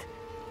feel it?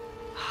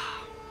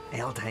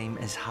 Eldhaime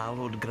is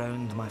hallowed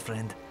ground, my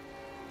friend.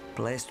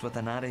 Blessed with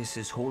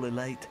Anarius' holy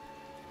light.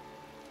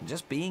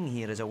 Just being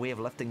here is a way of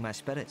lifting my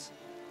spirits.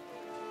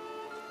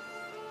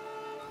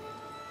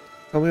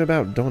 Tell me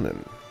about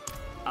Donan.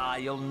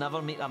 You'll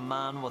never meet a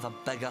man with a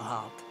bigger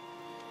heart.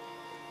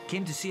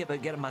 Came to see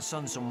about getting my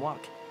son some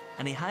work,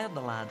 and he hired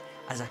the lad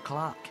as a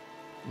clerk.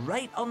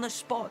 Right on the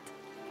spot.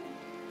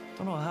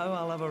 Don't know how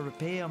I'll ever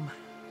repay him,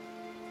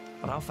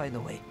 but I'll find a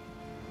way.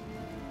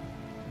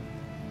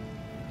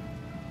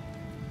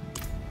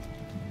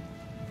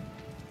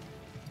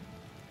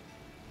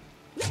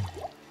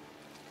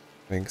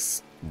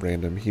 Thanks,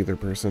 random healer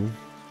person.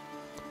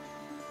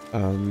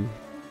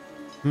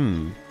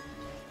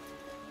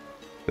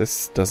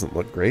 This doesn't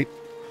look great.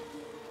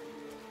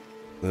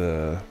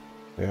 Yeah,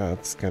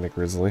 it's kind of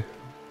grisly.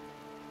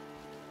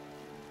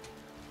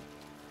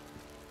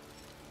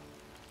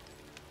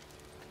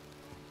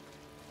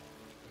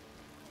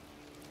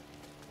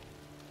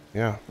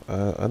 Yeah,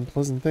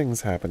 unpleasant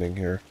things happening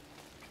here.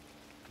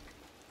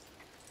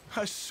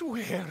 I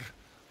swear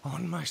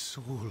on my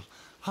soul,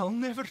 I'll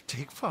never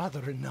take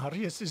Father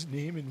Anarius'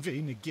 name in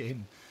vain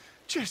again.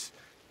 Just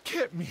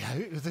get me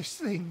out of this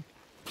thing,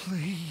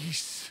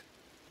 please.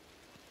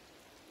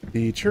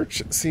 The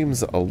church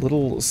seems a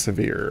little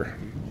severe.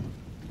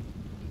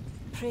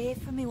 Pray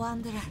for me,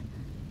 Wanderer.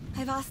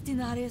 I've asked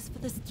Anarius for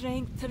the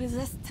strength to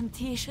resist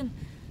temptation,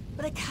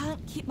 but I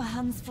can't keep my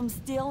hands from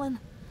stealing.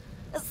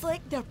 It's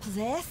like they're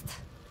possessed.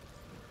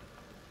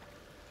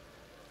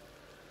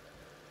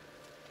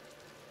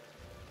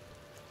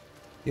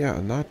 Yeah,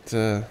 not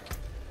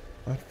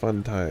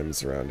fun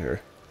times around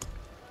here.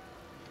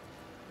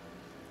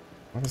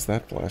 What is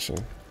that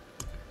flashing?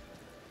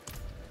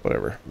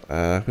 Whatever.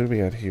 Who do we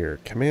got here?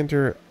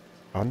 Commander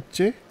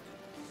Antje?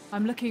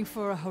 I'm looking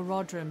for a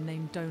Horodrim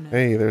named Donan.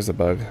 Hey, there's a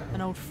bug.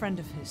 An old friend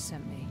of his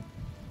sent me.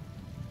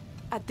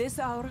 At this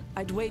hour,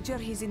 I'd wager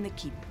he's in the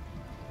keep.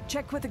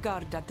 Check with the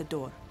guard at the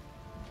door.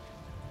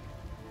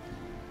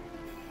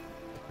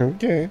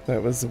 Okay,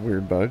 that was a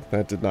weird bug.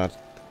 That did not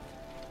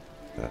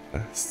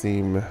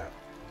seem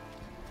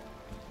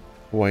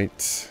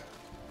quite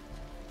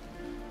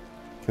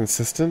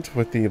consistent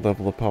with the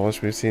level of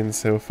polish we've seen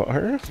so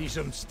far. See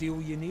some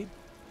steel you need?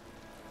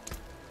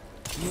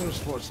 Here's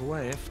what's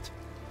left.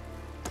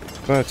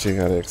 But you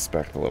gotta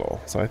expect a little.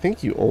 So I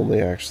think you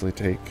only actually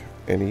take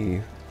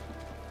any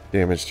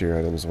damage to your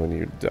items when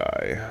you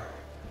die.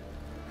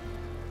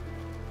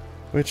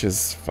 Which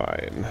is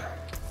fine.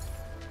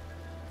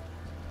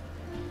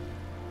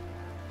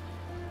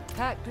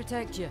 Pack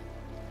protect you.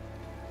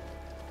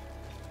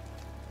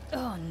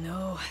 Oh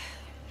no.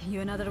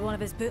 You another one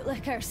of his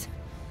bootlickers?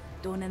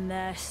 Donan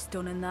this,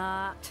 Donan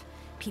that.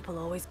 People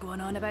always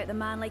going on about the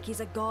man like he's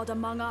a god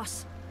among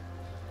us.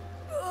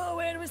 Oh,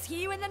 where was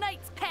he when the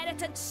Knights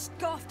Penitent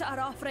scoffed at our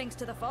offerings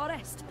to the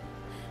forest?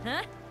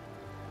 Huh?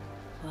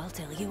 Well, I'll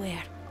tell you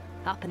where.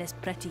 Up in his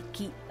pretty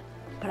keep,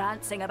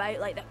 prancing about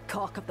like the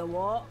cock of the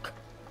walk.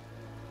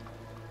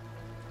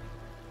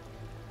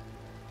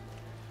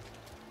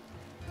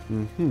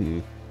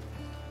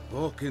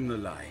 Walk in the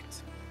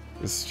light.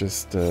 This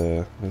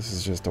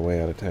is just a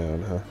way out of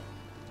town, huh?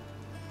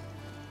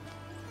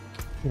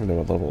 I don't even know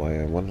what level I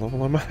am. What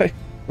level am I?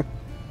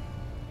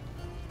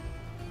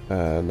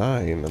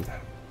 9.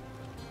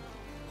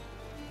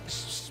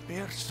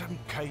 Spare some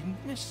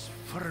kindness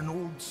for an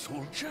old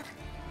soldier?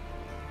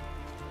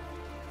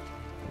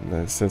 And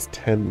it says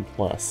 10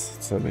 plus,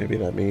 so maybe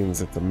that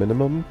means it's a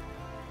minimum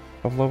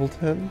of level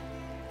 10.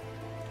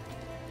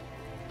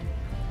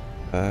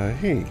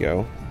 Here you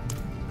go.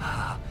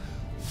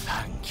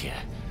 Thank you,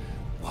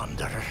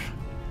 Wanderer.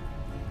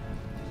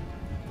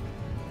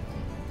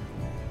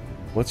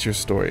 What's your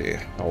story,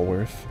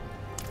 Alworth?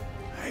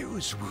 I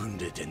was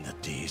wounded in the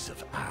days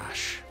of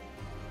Ash.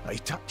 I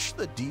touched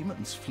the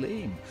demon's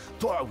flame,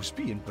 thought I was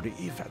being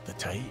brave at the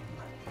time.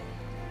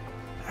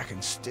 I can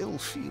still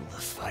feel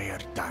the fire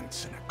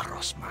dancing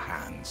across my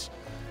hands,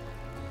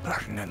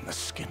 burning the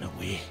skin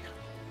away.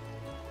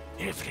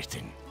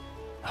 Everything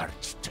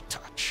hurts to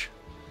touch.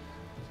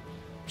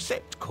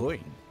 Except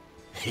coin.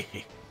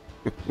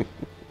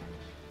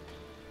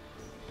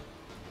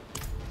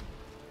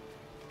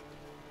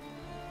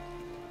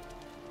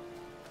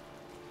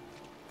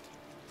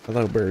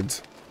 Hello,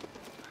 birds.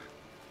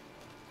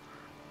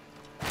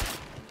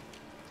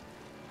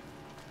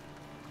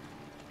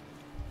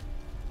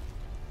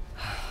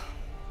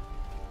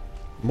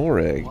 More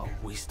egg. What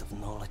a waste of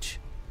knowledge.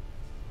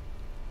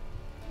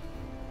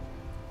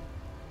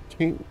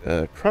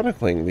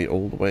 Chronicling the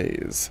old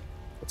ways.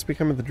 What's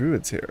become of the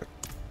druids here?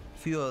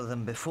 Fewer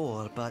than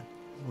before, but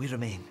we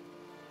remain.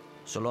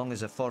 So long as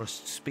the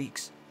forest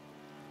speaks,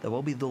 there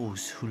will be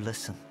those who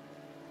listen.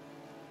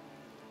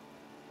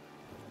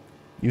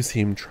 You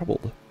seem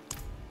troubled.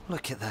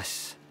 Look at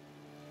this.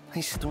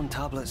 These stone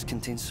tablets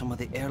contain some of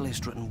the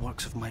earliest written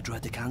works of my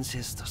Druidic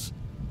ancestors.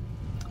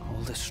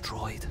 All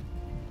destroyed.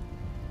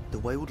 The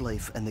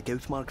wildlife in the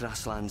Gauthmar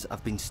grasslands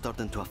have been stirred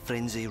into a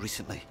frenzy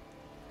recently.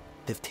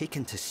 They've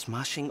taken to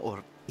smashing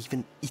or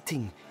even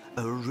eating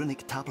our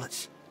runic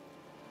tablets.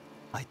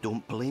 I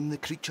don't blame the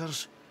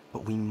creatures,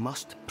 but we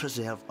must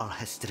preserve our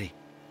history.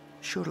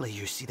 Surely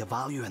you see the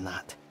value in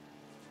that.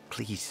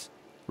 Please,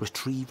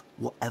 retrieve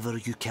whatever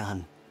you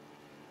can.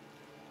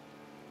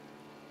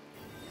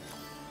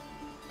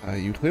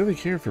 You clearly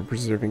care for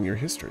preserving your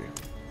history.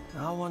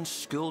 I once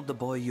schooled the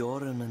boy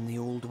Yorin in the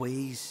old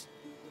ways.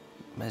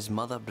 His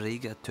mother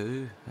Brega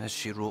too, as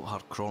she wrote her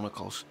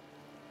chronicles.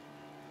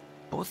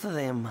 Both of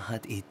them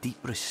had a deep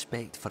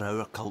respect for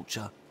our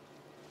culture.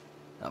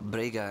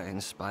 Brega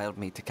inspired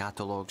me to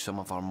catalogue some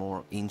of our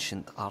more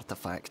ancient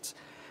artifacts.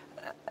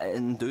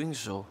 In doing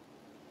so,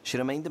 she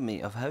reminded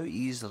me of how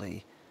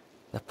easily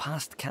the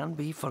past can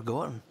be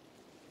forgotten.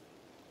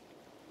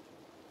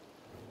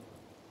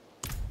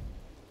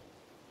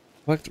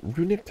 Collect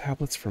runic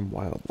tablets from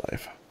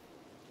wildlife.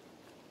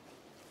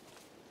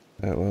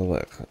 Well,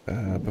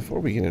 look,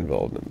 before we get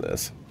involved in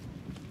this,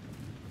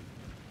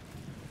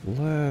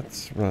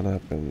 let's run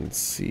up and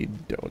see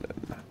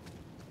Donan.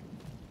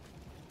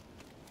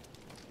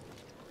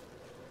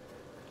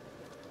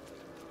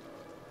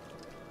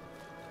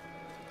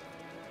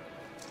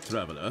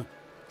 Traveler.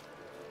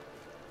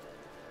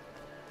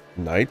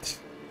 Knight?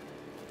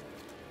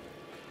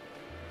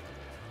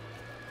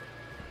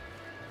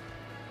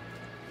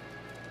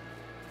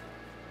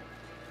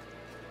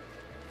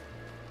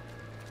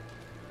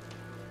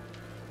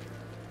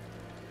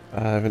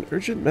 I have an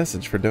urgent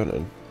message for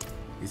Donan.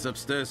 He's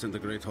upstairs in the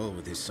Great Hall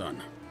with his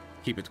son.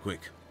 Keep it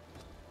quick.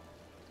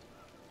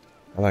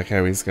 I like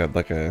how he's got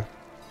like a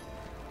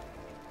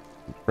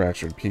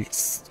Fractured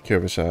Peaks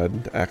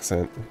Kjovashad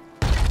accent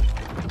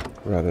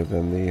rather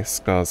than the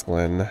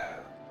Scosglen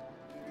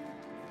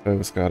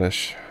faux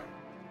Scottish.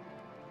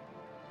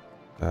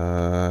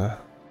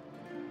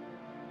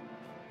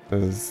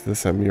 Is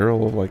this a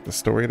mural of like the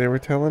story they were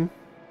telling?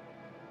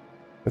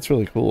 That's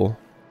really cool.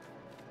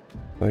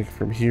 Like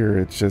from here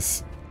it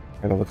just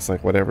kind of looks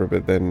like whatever,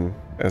 but then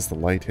as the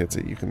light hits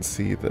it you can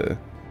see the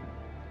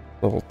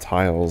little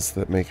tiles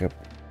that make up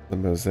the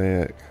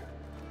mosaic.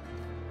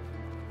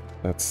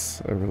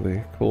 That's a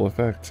really cool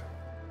effect.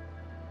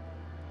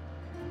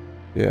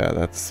 Yeah,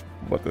 that's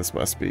what this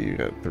must be. You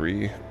got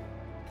 3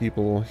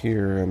 people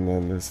here and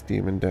then this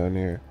demon down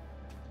here.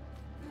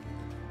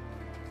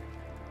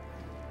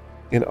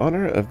 In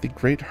honor of the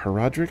great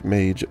Haradric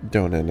mage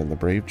Donan and the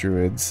brave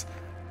druids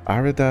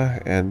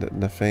Arida and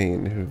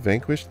Nefane, who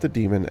vanquished the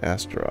demon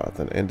Astaroth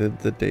and ended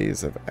the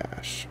days of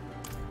Ash.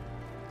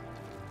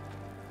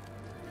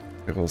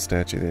 Big old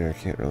statue there, I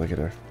can't really get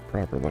a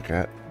proper look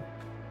at.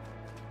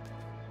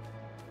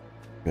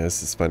 Yeah,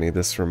 this is funny,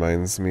 this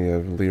reminds me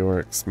of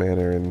Leoric's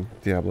Manor in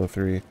Diablo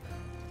 3.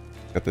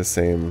 Got the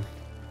same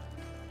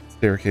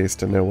staircase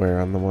to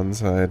nowhere on the one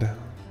side.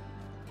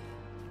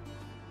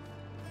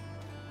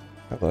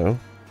 Hello?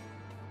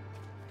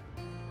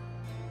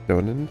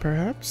 Donan,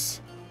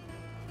 perhaps?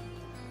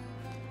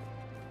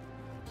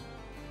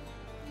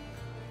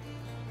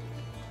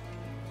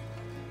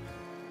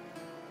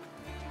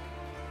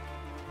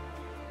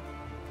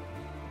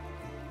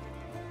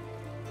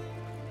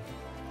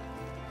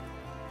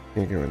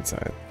 Can't go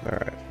inside.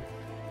 Alright.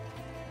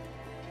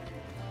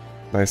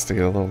 Nice to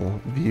get a little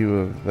view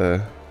of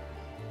the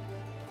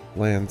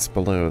lands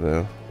below,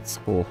 though. It's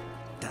cool.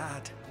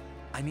 Dad,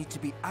 I need to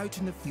be out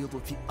in the field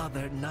with the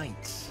other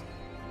knights.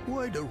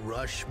 Why the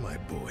rush, my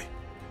boy?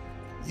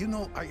 You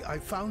know, I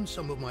found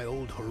some of my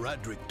old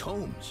Haradric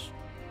tomes.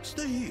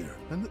 Stay here,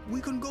 and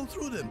we can go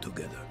through them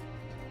together.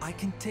 I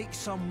can take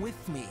some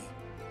with me.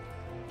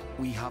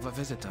 We have a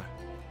visitor.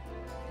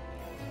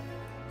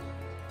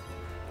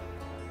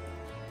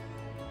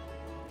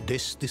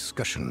 This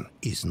discussion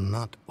is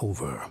not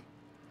over.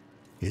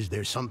 Is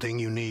there something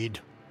you need?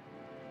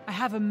 I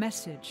have a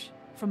message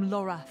from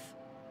Lorath.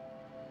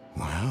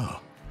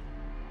 Wow.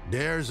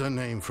 There's a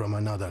name from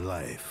another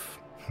life.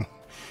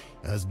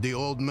 Has the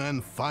old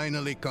man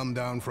finally come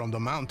down from the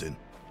mountain?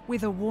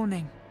 With a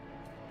warning.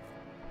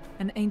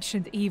 An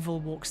ancient evil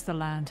walks the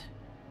land.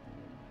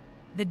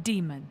 The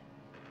demon,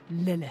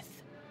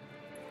 Lilith.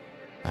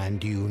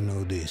 And you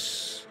know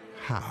this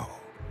how?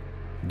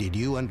 Did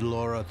you and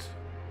Laura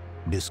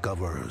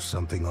discover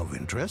something of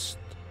interest?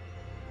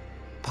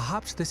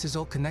 Perhaps this is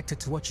all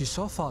connected to what you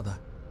saw, Father.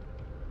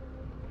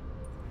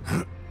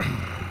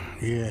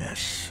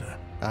 Yes,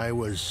 I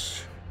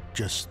was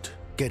just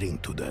getting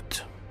to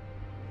that.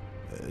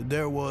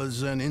 There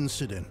was an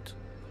incident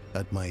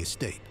at my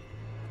estate.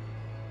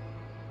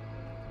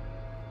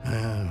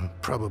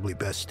 Probably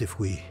best if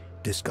we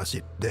discuss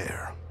it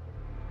there.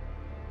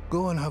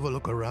 Go and have a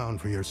look around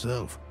for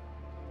yourself.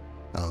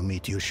 I'll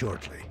meet you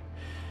shortly,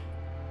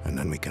 and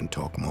then we can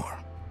talk more.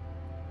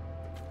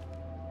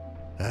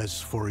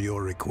 As for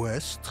your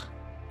request,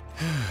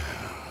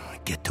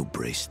 get to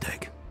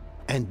Braystag.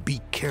 And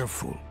be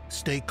careful.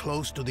 Stay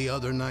close to the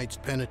other Knights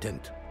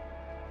Penitent.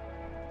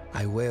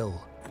 I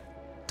will.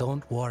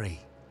 Don't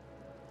worry.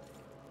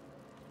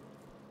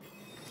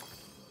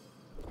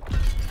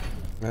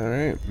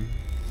 Alright.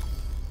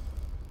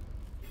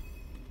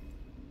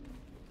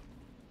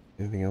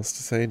 Anything else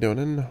to say,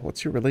 Donan?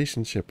 What's your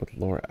relationship with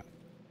Laura?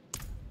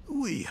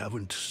 We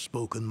haven't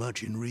spoken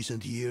much in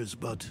recent years,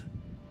 but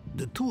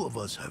the two of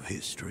us have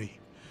history.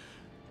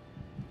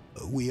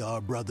 We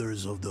are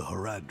brothers of the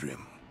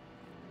Haradrim.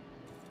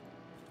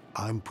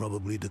 I'm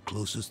probably the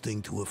closest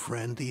thing to a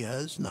friend he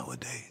has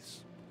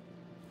nowadays.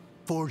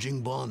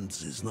 Forging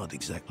bonds is not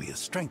exactly a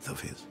strength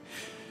of his,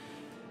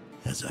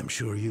 as I'm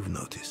sure you've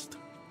noticed.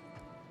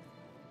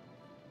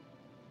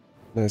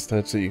 Nice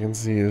touch that you can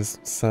see his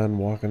son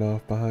walking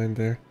off behind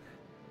there.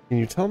 Can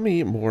you tell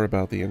me more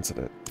about the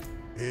incident?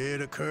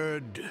 It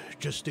occurred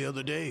just the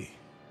other day,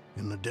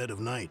 in the dead of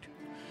night.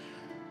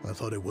 I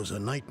thought it was a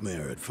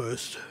nightmare at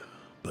first,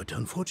 but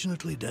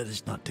unfortunately that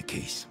is not the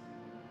case.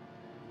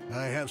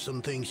 I have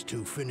some things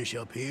to finish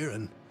up here,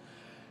 and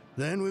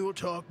then we will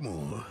talk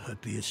more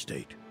at the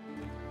estate.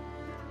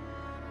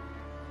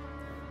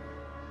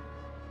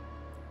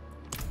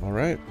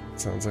 Alright,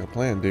 sounds like a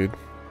plan, dude.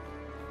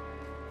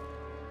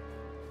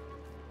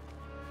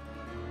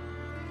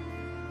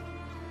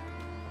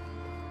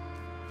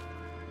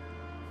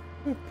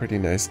 Pretty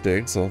nice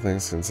digs, all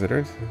things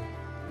considered.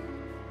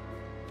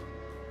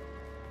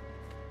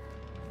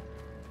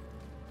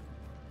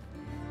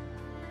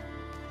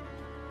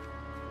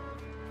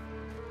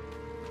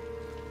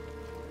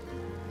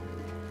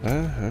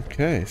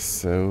 Okay,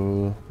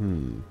 so,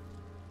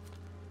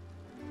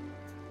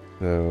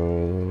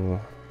 So,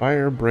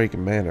 Firebreak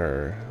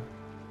Manor.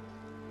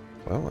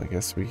 Well, I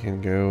guess we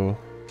can go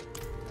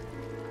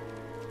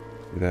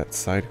do that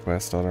side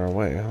quest on our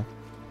way, huh?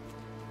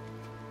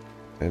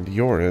 And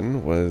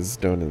Yorin was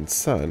Donan's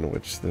son,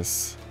 which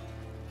this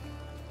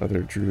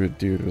other druid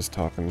dude was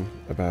talking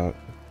about.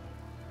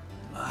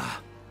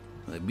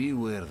 I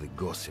beware the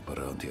gossip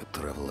around here,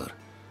 traveler.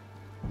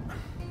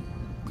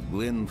 The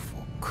Glen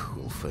folk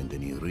will find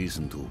any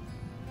reason to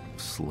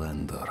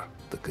slander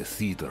the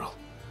Cathedral,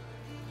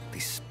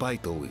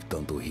 despite all we've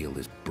done to heal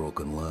this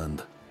broken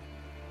land.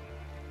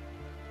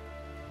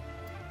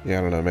 Yeah,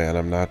 I don't know, man.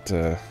 I'm not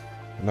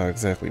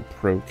exactly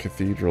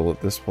pro-Cathedral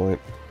at this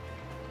point.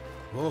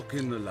 Walk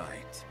in the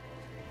light.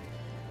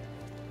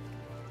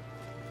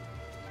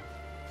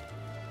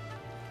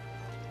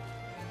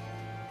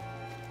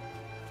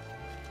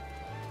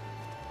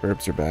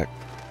 Burbs are back.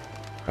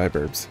 Hi,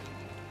 Burbs.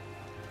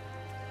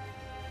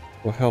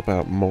 We'll help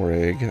out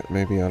Morag,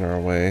 maybe on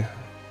our way.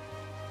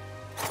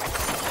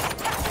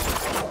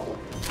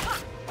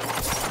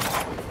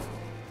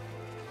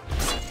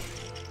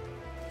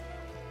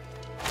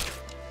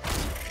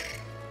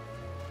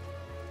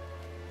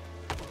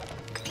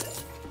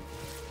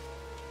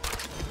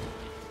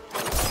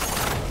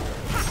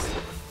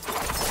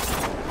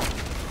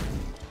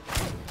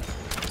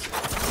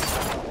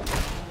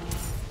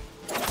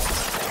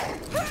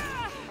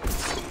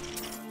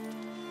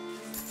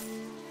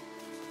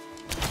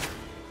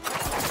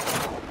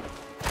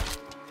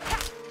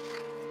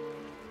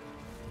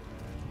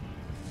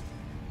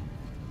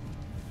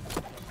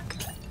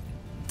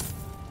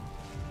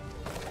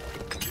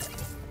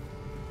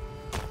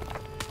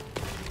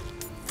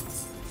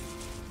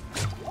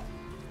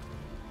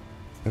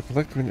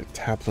 Collect minute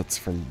tablets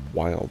from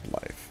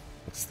wildlife.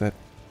 What's that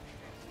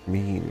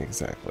mean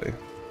exactly?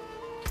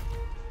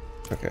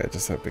 Okay, I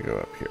just have to go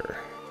up here.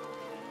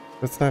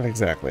 That's not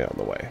exactly on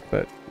the way,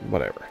 but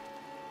whatever.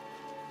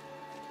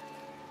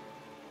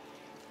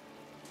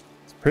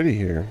 It's pretty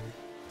here.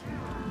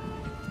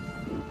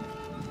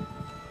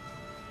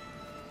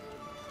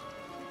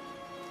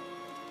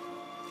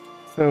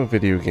 So,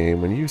 video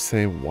game, when you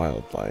say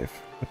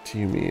wildlife, what do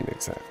you mean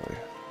exactly?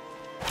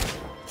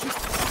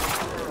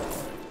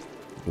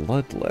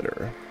 Blood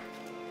letter.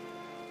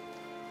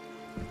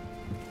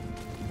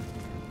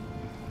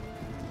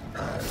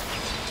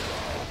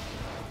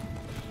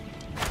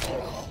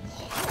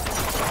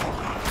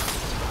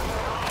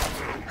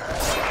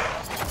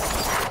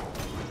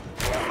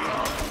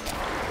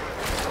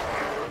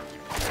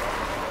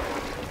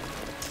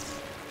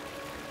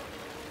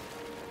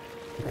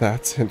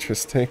 That's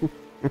interesting.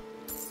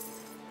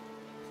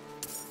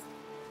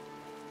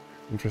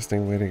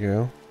 Interesting way to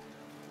go.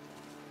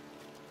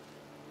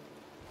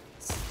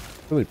 It's a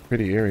really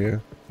pretty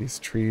area. These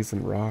trees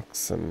and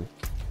rocks and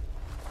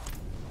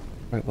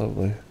quite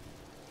lovely.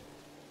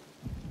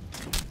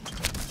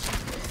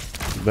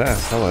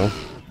 Hello.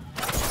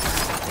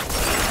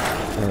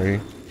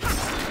 Sorry.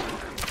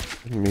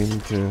 Didn't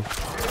mean to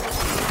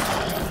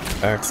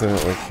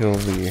accidentally kill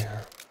the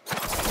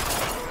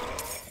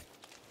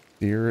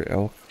deer,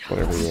 elk,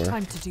 whatever you are.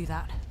 Time to do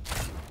that.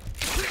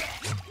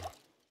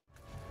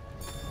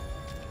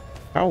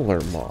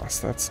 Howler moss,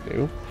 that's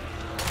new.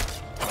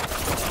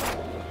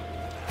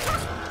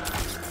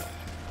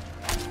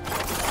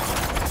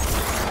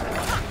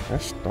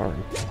 Gosh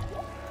darn.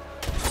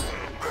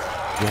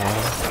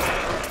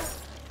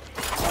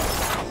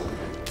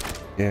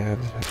 Yeah,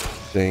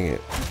 dang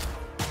it.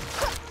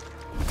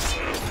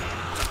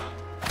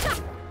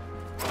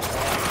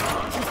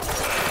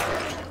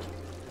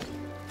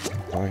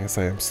 Well, I guess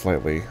I am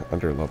slightly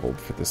underleveled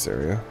for this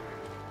area.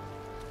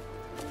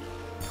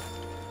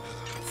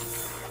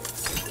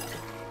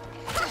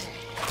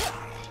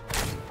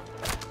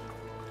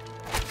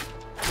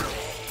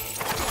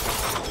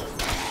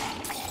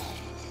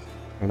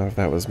 I don't know if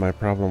that was my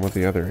problem with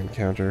the other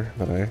encounter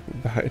that I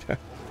died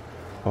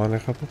on a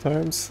couple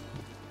times.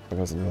 I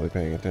wasn't really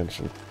paying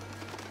attention.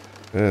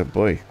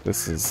 Boy,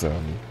 this is,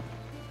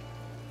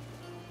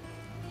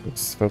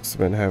 folks have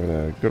been having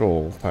a good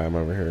old time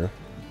over here.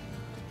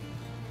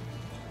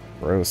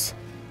 Gross.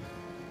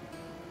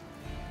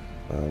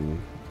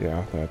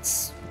 Yeah,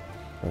 that's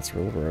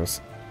real gross.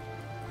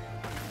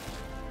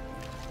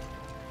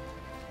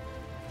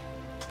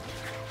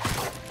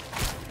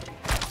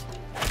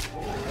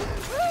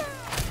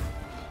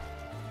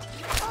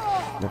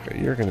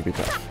 Okay, you're gonna be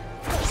tough.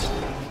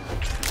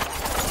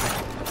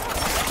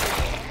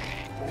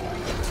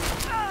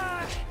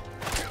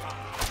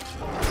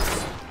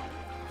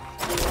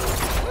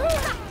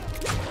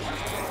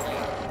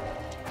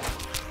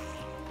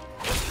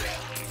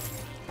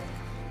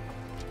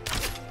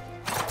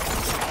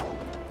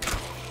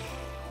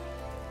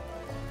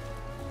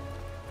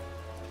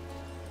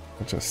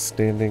 Bunch of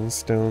standing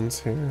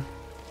stones here.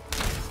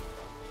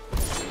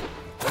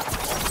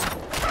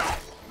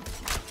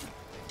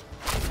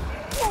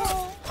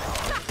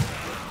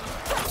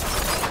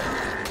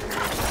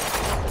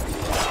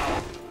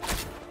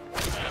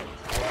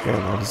 Man,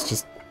 I was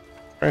just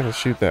trying to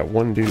shoot that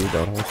one dude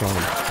that whole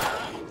time.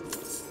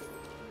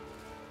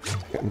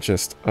 And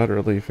just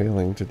utterly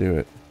failing to do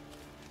it.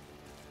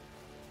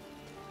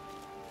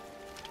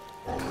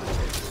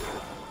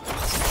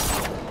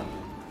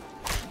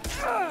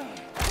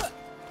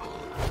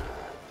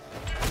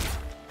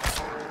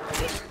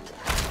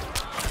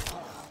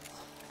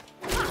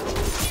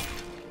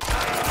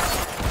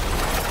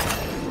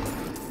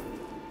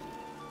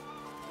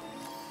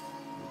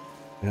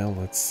 Now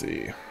let's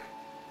see.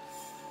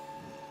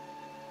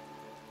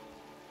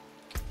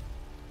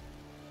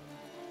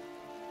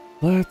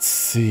 Let's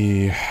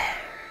see. I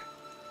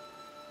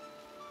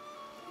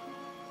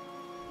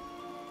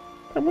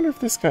wonder if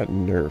this got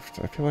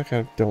nerfed. I feel like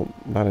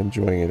not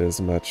enjoying it as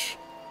much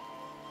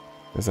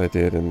as I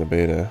did in the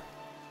beta.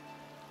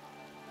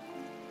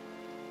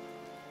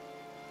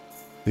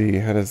 Let's see,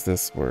 how does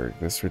this work?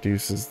 This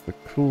reduces the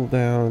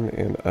cooldown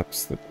and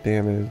ups the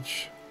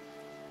damage.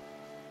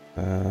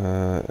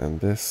 And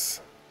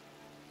this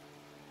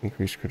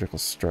increased critical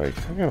strike.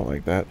 I kinda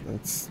like that.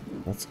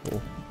 That's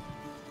cool.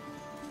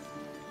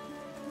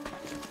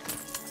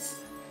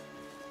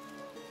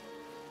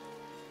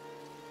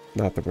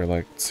 Not that we're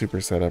like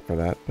super set up for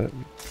that, but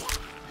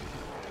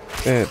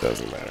it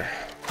doesn't matter.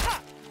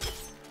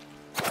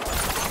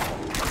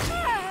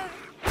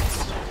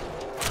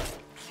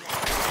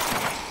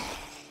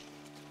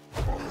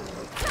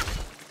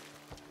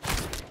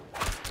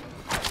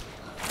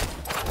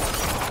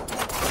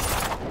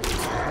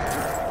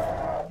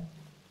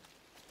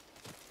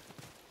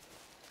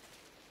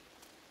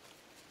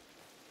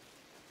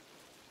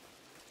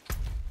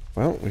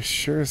 Well, we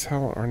sure as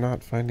hell are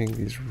not finding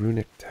these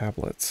runic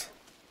tablets.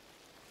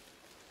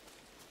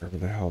 Wherever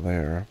the hell they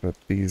are, but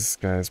these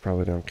guys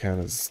probably don't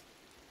count as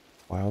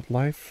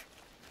wildlife?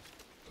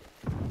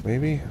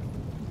 Maybe?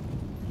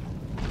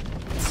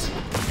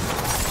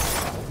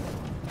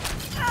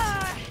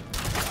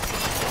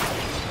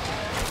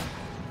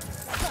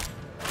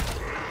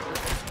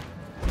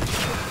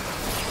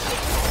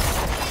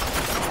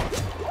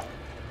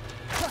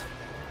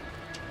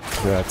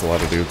 Yeah, that's a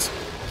lot of dudes.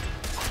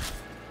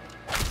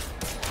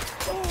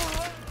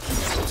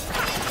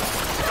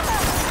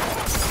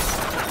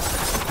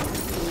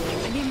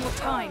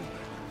 Time.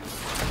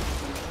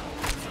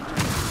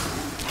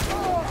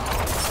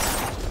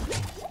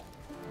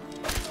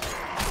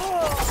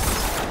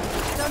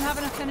 Don't have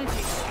enough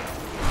energy.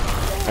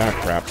 Ah,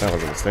 crap, that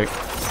was a mistake.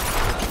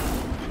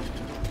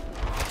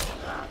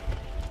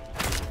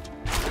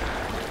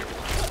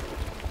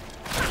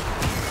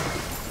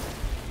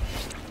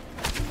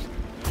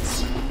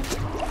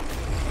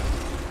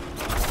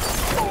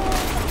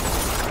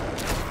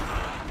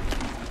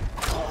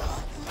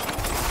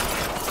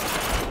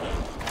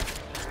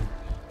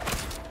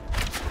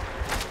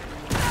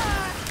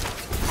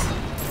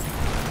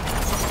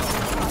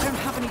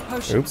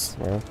 potions. Oops,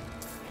 well,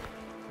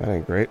 that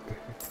ain't great.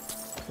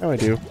 Now I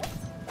do.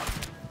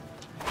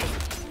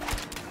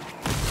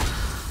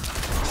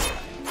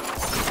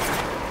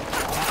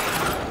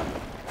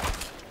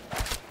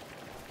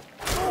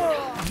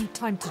 I need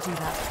time to do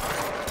that.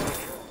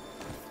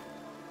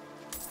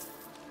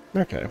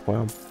 Okay,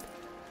 well,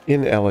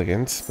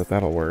 inelegant, but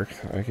that'll work.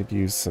 I could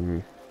use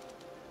some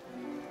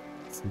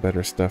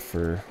better stuff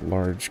for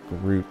large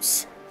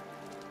groups.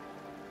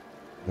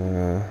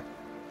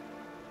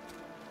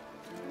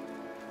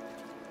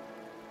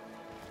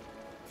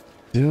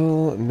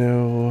 Still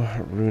no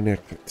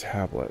runic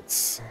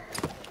tablets.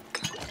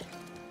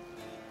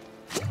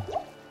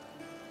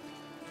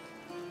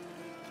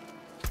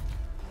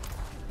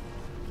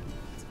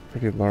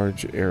 Pretty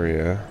large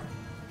area.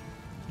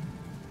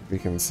 We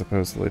can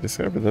supposedly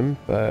discover them,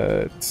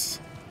 but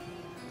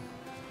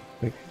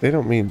like, they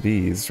don't mean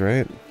these,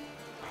 right?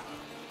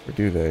 Or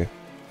do they?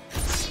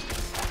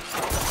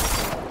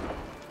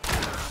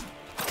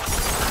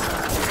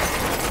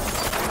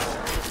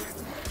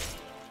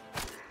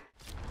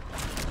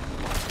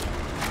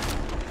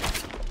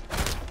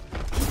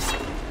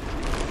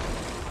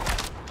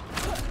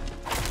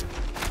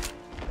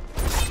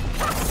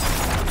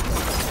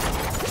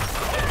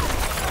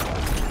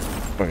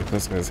 Wait,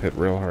 those guys hit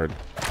real hard.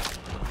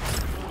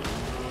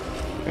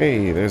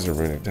 Hey, there's a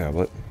runic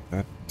tablet.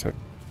 That took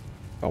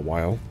a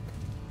while.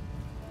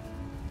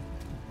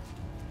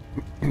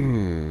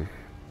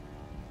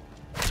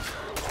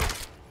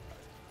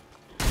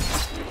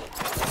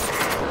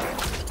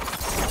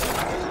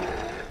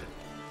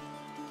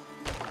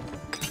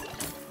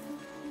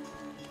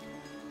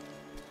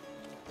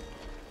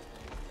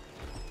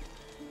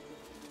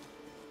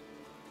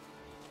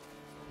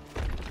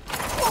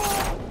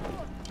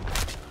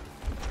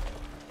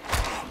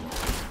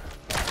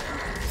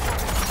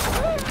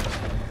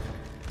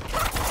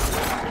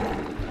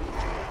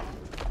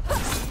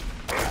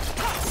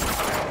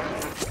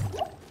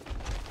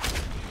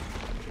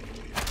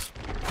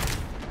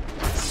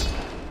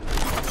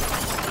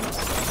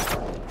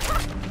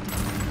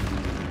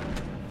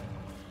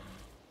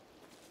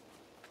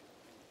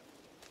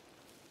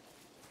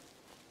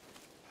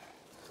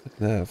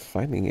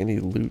 Finding any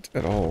loot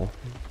at all.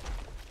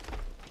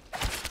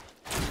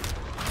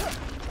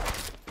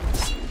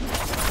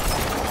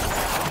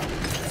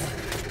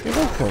 You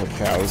don't kill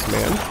cows,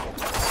 man.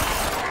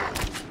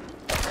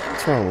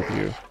 What's wrong with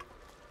you?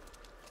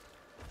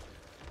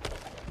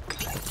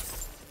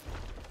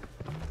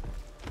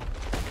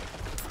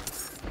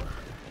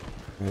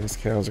 These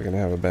cows are gonna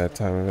have a bad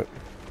time of it.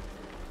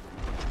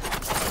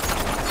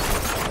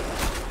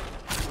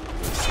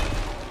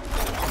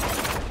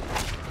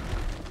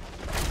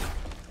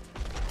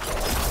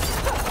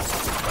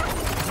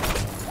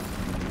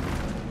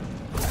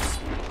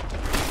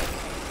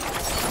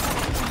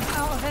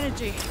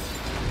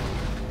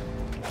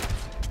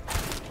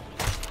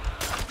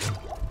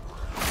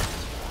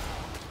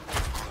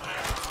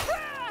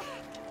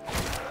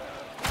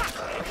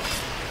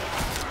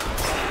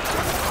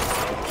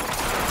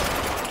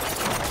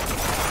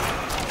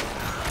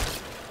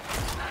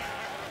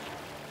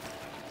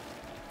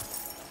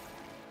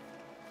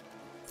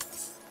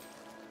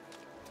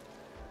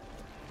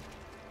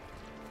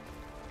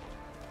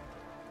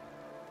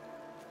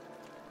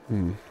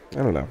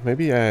 I don't know.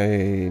 Maybe I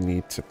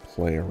need to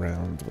play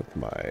around with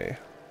my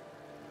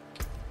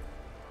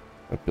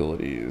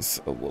abilities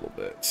a little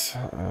bit.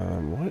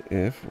 What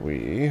if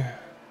we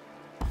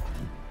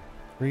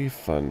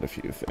refund a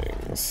few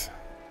things?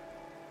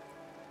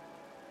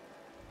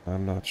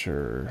 I'm not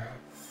sure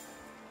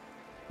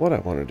what I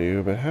want to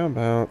do, but how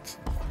about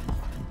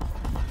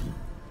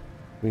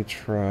we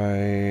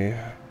try...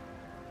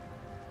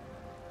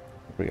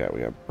 What we got?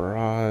 We got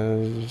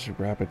barrage,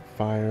 rapid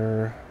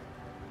fire.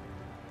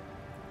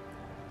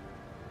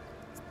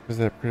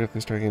 That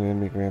critically striking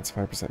enemy grants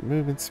 5%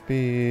 movement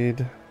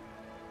speed.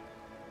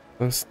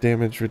 Close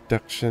damage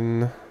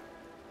reduction.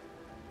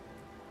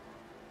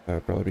 That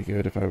would probably be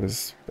good if I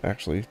was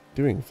actually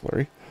doing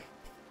flurry.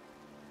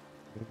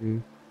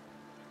 No,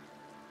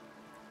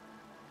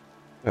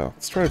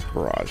 let's try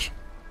barrage.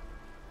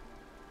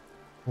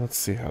 Let's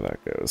see how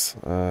that goes.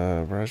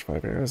 Barrage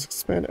 5 arrows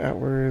expand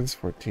outwards,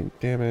 14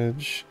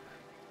 damage.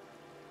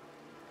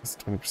 That's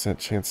 20%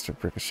 chance to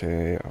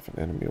ricochet off an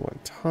enemy one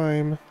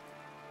time.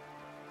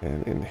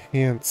 And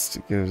enhanced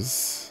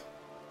gives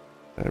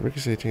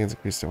ricochet chance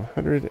increased to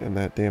 100, and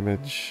that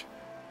damage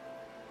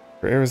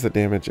for arrows that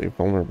damage a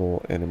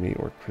vulnerable enemy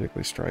or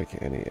critically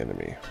strike any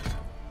enemy.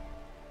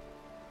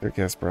 Their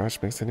gas barrage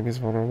makes enemies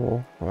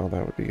vulnerable. Well,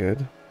 that would be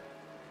good.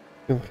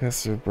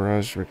 Passive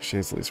barrage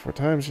ricochets at least 4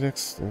 times.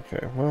 Next,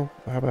 okay. Well,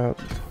 how about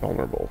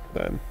vulnerable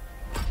then?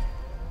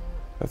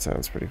 That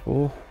sounds pretty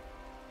cool.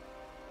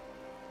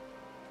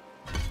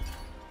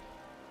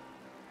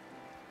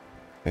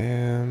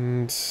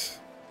 And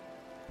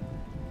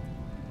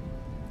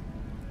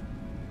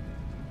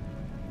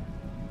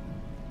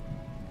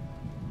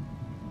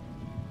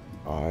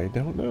I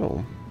don't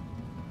know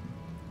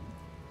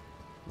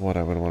what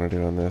I would want to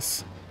do on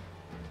this.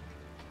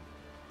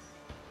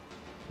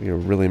 be a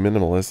really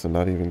minimalist and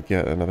not even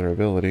get another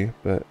ability,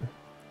 but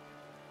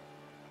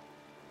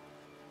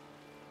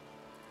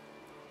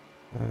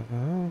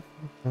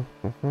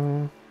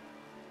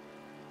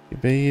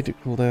evade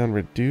cooldown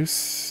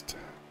reduced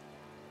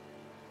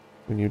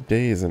when you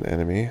daze an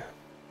enemy.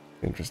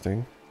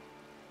 Interesting.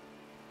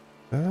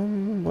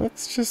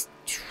 Let's just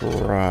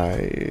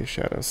try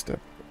Shadow Step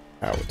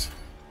out.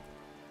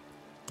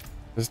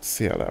 Just to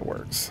see how that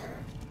works.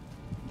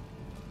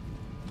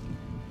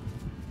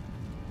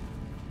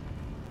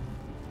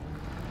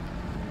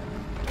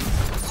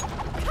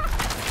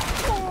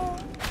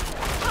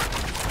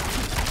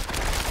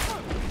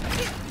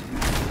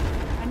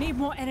 I need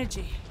more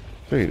energy.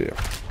 There you do.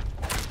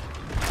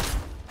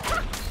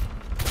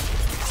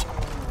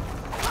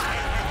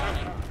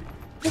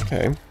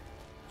 Okay.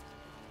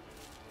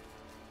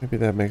 Maybe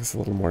that makes a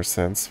little more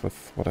sense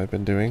with what I've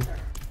been doing.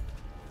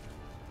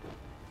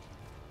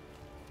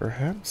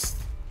 Perhaps?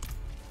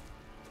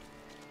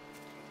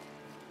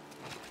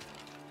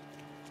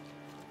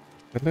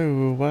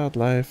 Hello,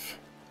 wildlife.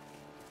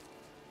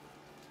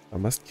 I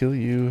must kill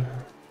you.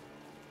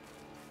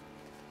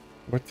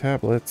 More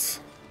tablets.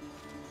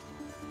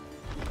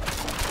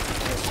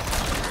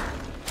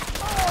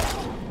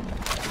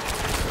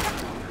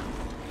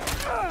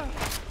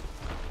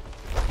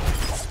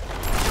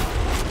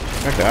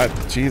 My god,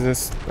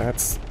 Jesus,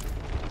 that's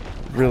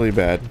really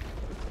bad.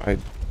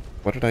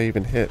 What did I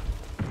even hit?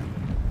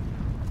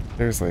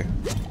 Seriously,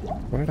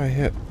 what did I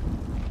hit?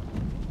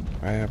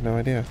 I have no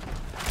idea.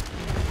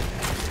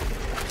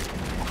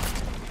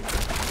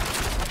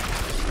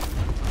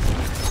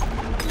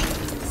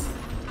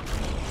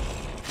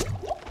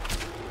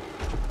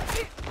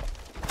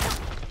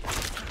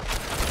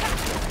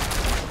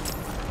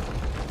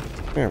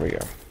 There we go.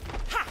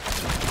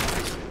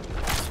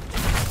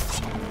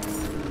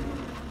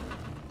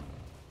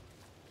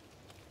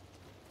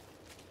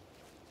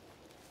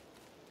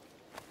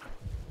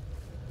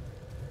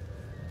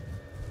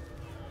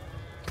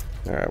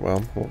 Alright,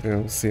 well, we'll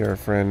go see our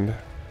friend,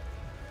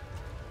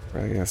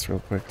 I guess, real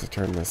quick to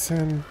turn this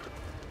in.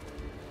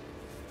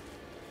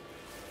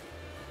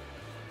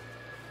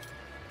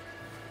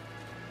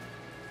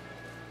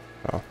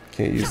 Oh,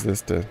 can't use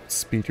this to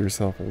speed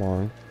yourself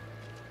along,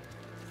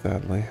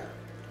 sadly.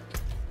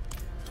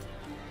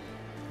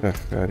 Oh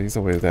god, he's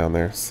a ways down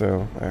there,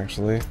 so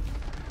actually,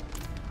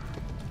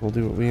 we'll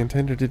do what we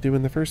intended to do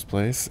in the first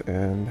place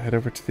and head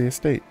over to the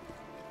estate.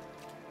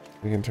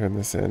 We can turn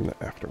this in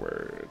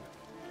afterward.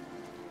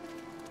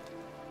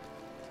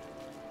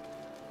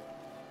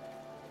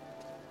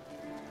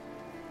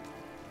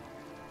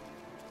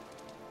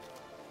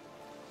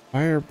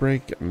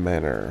 Firebreak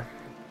Manor.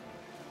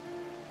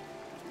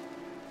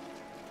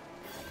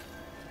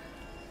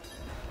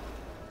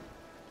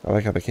 I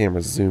like how the camera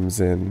zooms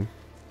in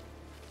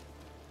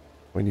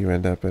when you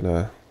end up in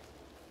a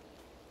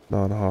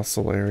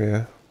non-hostile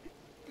area.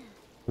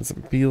 And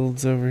some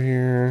fields over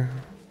here.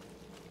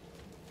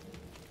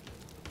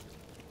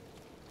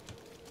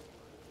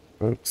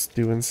 Folks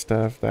doing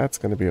stuff. That's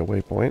going to be a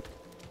waypoint.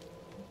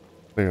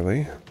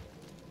 Clearly.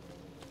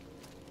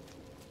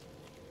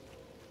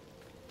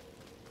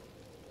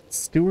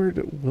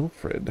 Steward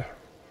Wilfred.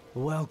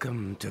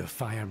 Welcome to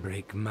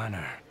Firebreak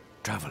Manor,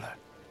 traveler.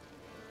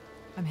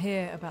 I'm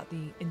here about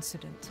the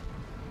incident.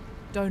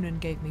 Donan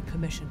gave me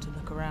permission to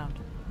look around.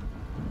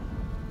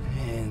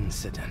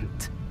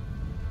 Incident.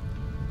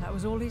 That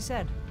was all he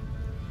said.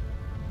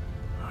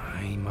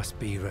 I must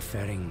be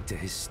referring to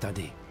his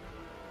study.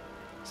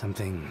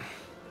 Something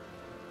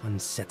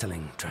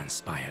unsettling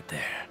transpired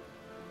there.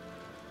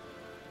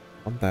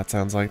 Well, that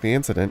sounds like the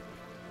incident.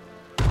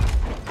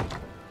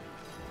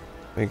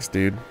 Thanks,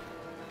 dude.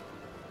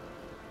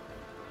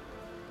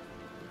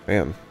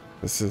 Man,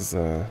 this is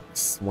a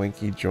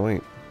swanky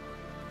joint.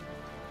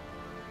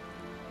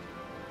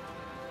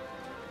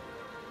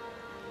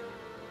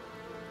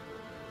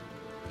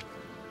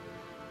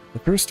 The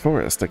First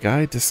Forest, a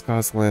guide to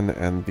Scosglen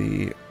and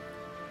the...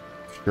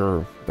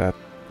 Sure, that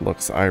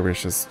looks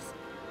Irish as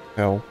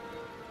hell.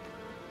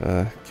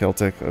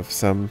 Celtic of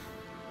some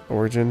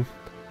origin.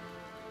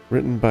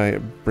 Written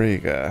by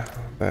Prava.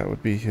 That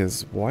would be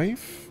his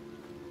wife?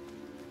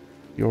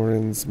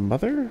 Yorin's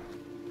mother?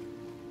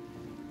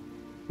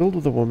 Filled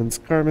with a woman's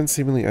garments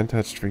seemingly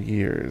untouched for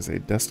years, a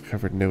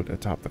dust-covered note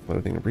atop the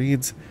clothing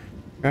reads,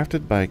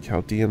 crafted by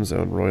Chaldeum's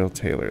own royal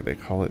tailor. They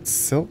call it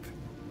silk,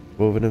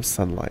 woven of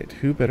sunlight.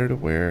 Who better to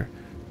wear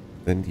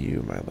than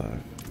you, my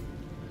love?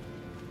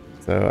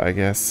 So I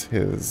guess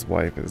his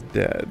wife is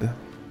dead.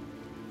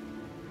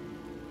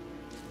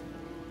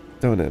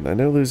 Donan, I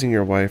know losing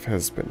your wife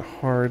has been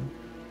hard,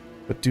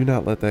 but do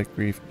not let that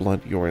grief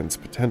blunt Yorin's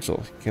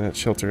potential. You cannot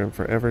shelter him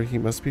forever. He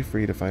must be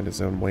free to find his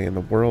own way in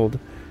the world.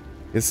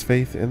 His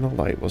faith in the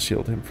light will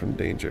shield him from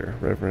danger.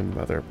 Reverend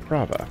Mother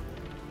Prava,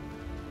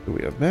 who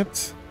we have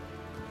met.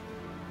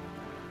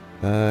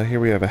 Here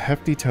we have a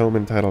hefty tome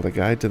entitled A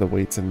Guide to the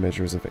Weights and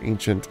Measures of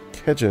Ancient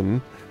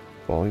Kejin,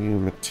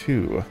 Volume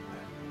 2.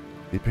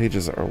 The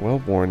pages are well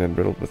worn and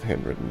riddled with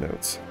handwritten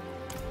notes.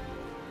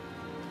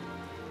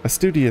 A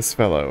studious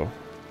fellow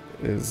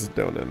is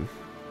Donan.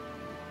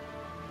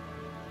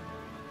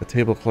 A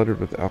table cluttered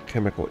with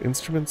alchemical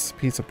instruments. A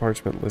piece of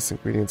parchment lists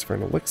ingredients for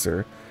an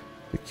elixir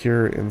to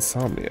cure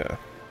insomnia.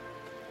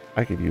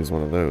 I could use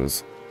one of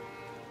those.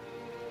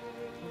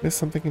 Missed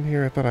something in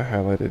here? I thought I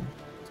highlighted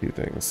 2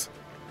 things.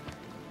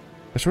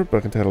 A short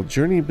book entitled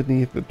Journey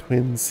Beneath the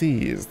Twin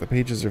Seas. The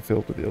pages are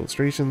filled with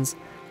illustrations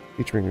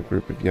featuring a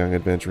group of young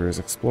adventurers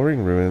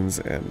exploring ruins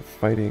and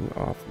fighting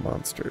off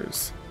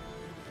monsters.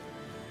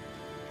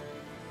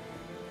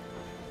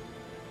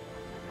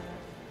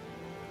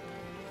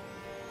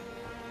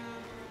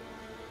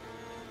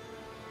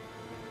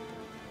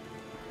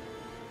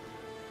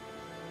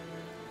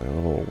 A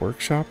little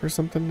workshop or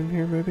something in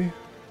here, maybe?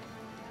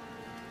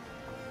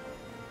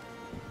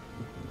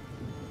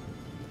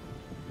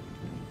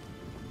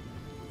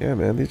 Yeah,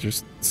 man, these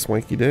are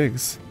swanky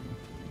digs.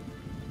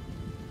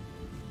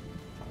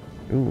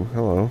 Ooh,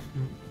 hello.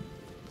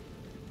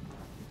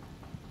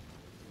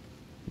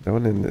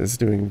 Donan is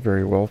doing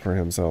very well for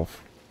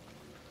himself,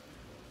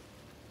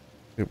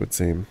 it would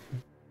seem.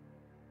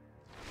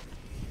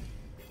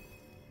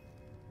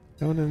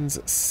 Donan's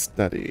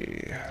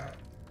study.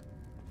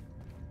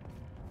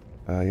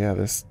 Yeah,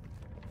 this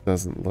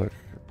doesn't look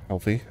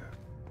healthy.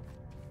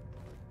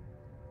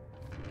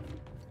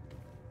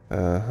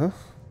 Uh-huh.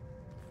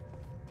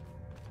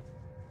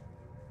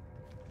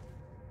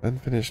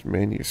 Unfinished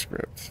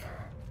manuscript.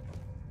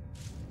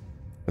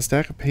 A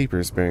stack of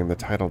papers bearing the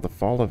title The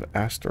Fall of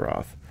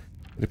Ashtaroth.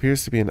 It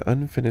appears to be an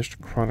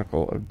unfinished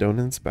chronicle of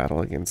Donan's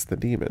battle against the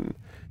demon.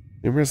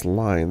 Numerous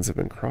lines have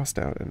been crossed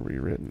out and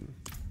rewritten.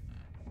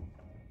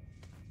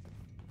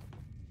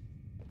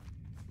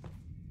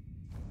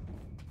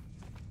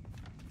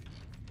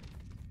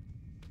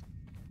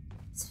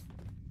 This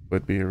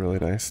would be a really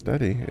nice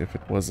study if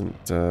it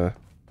wasn't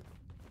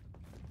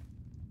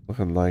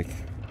looking like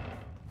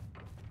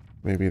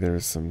maybe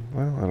there's some,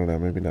 well, I don't know,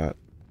 maybe not.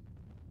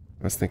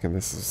 I was thinking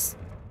this is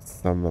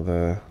some of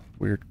the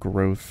weird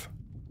growth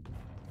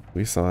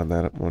we saw in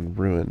that one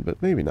ruin,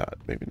 but maybe not,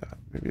 maybe not.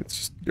 Maybe it's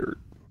just dirt.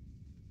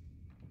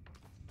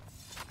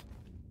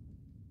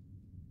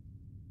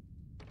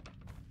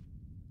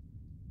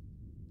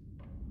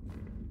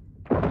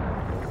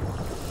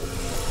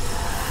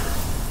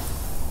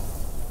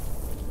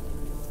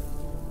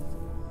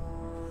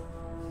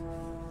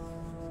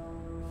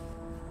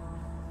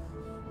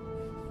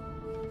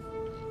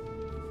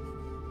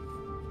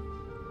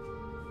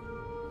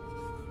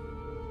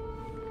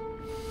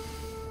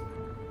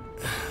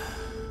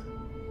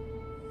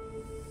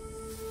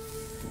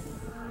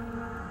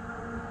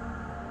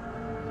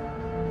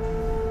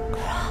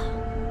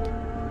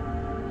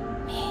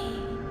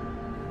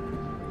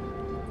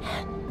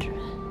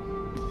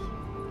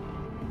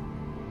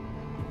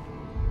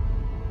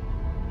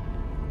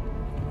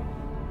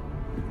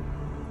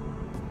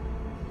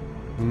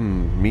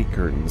 Meat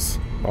curtains.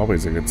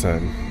 Always a good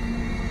sign.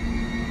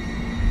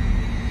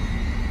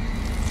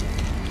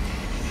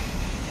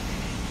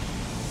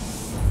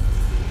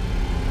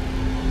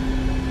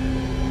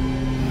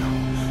 No.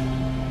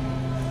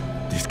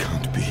 This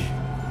can't be.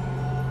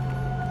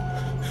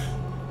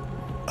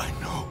 I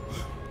know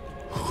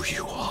who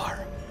you are.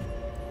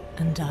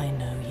 And I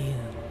know you,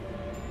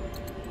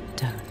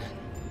 Donan.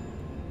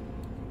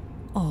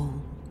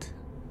 Old,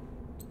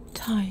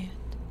 tired,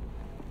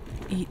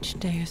 each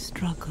day a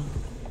struggle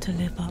to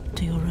live up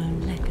to your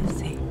own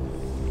legacy.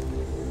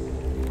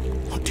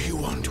 What do you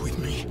want with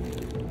me?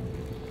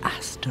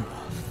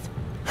 Astaroth.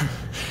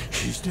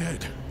 He's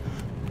dead.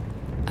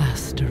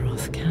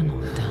 Astaroth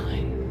cannot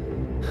die.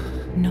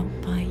 Not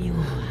by your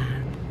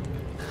hand.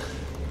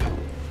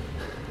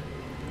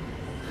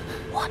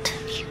 What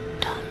have you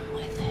done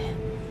with him?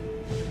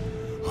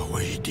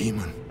 Away,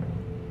 demon.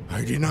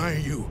 I deny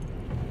you.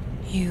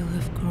 You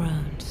have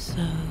grown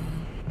so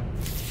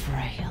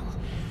frail.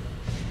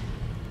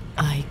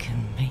 I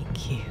can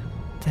make you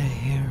the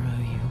hero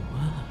you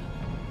were.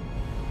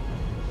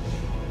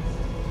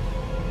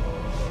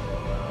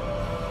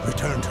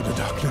 Return to the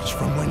darkness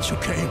from whence you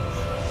came.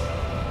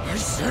 I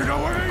said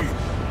away!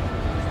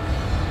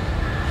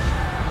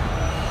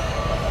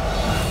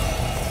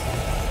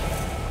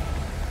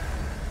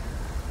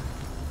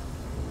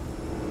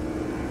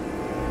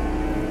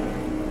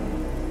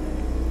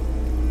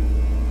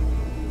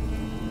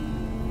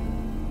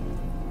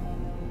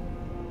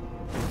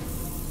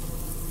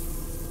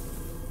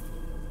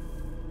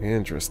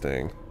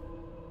 Interesting.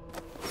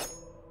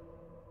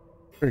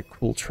 Very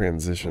cool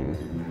transition.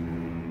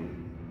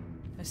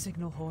 A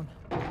signal horn.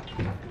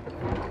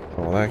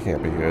 Oh, that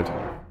can't be good.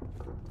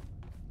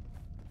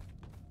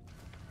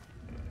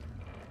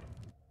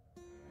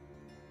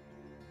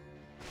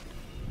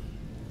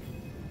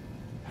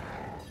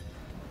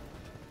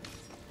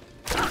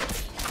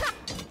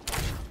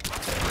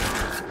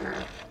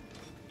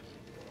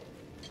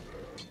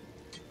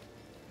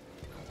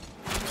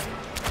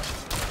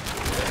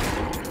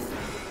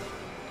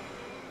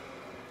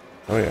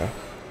 Oh yeah,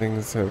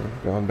 things have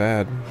gone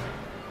bad.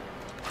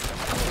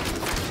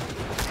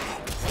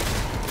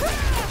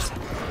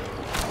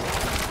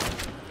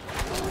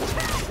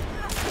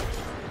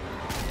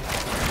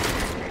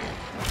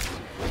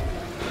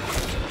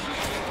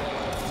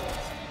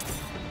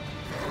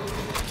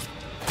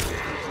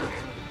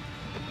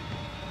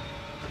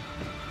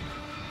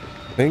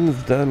 Things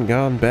done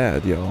gone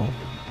bad, y'all.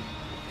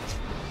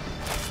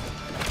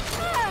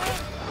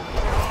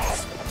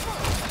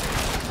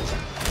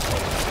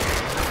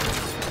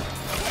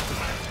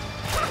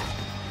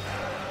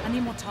 I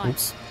need more time.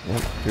 Oops.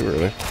 Yep, too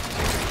early.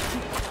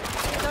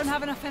 Don't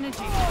have enough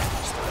energy.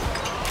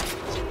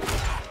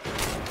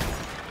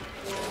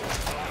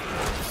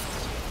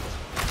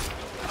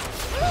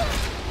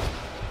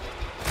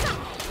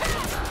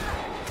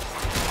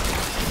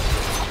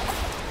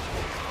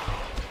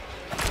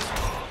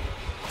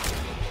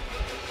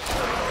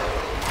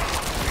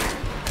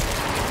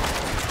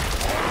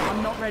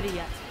 I'm not ready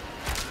yet.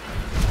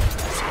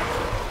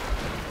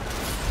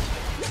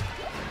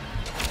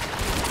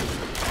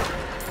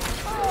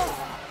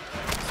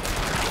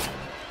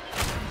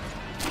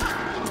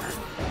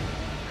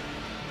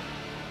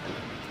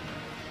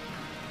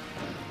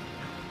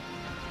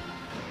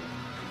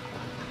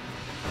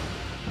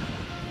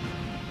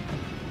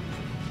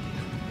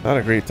 Not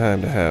a great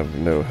time to have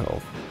no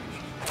health.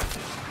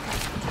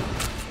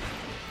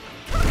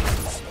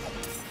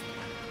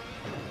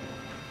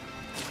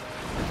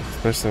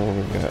 Especially when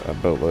we've got a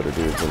boatload of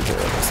dudes in here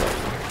all of a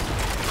sudden.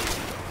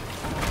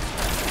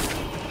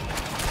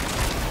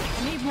 I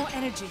need more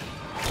energy.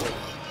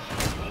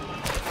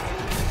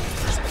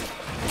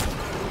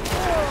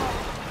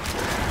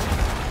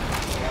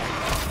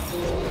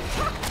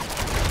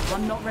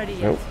 I'm not ready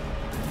yet. Nope.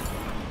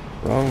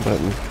 Wrong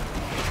button.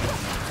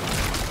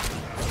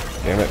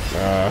 Damn it.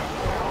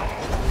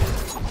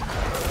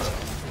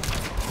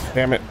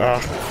 Damn it.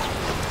 Well.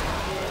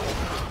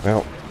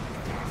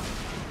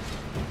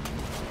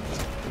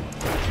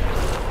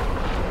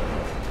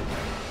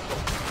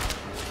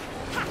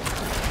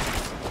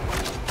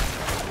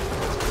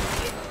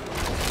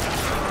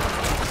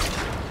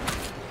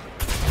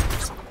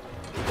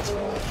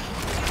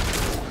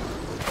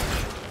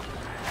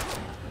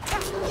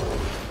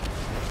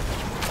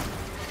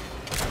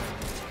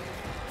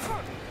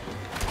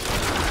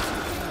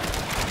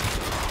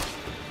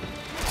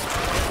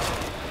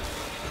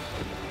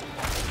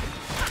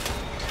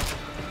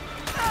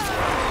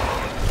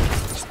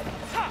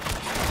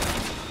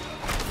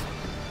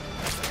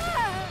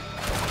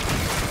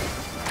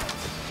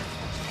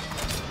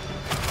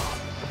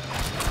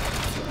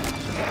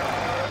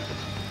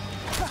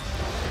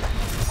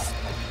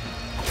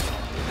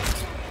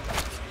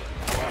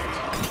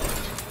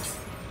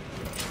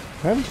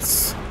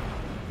 Fence.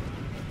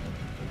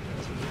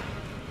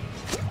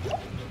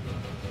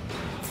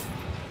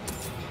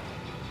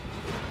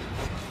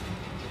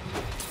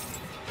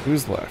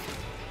 Who's left?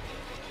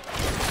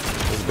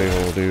 This big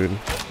old dude.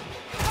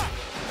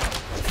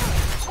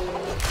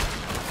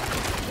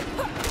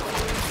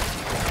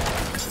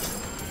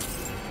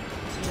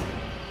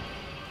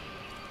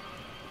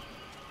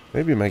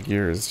 Maybe my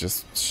gear is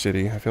just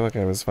shitty. I feel like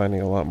I was finding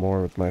a lot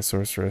more with my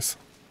sorceress.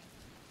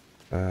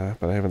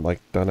 But I haven't like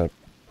done a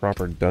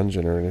proper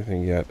dungeon or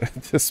anything yet at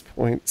this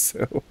point,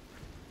 so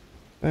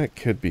that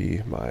could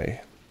be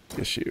my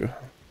issue.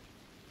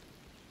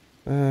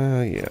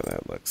 Yeah,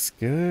 that looks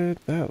good.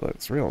 That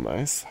looks real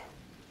nice.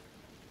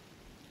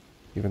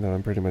 Even though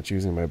I'm pretty much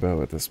using my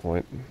bow at this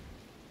point.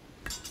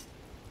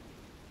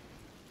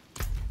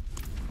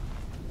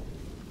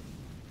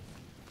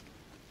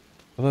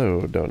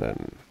 Hello,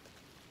 Donan.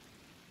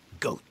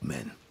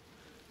 Goatmen.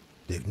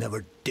 They've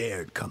never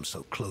dared come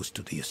so close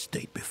to the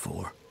estate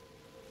before.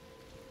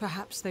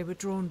 Perhaps they were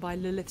drawn by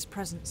Lilith's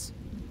presence.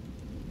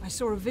 I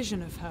saw a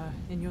vision of her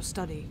in your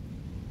study.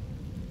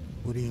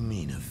 What do you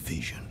mean, a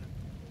vision?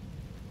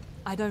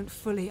 I don't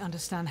fully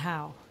understand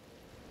how,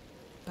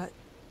 but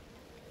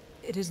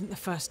it isn't the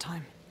first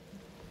time.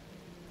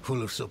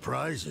 Full of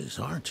surprises,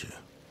 aren't you?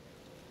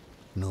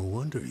 No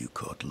wonder you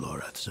caught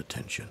Lorath's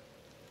attention.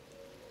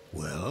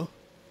 Well,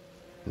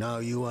 now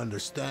you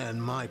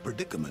understand my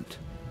predicament.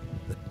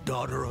 The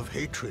daughter of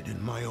hatred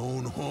in my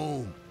own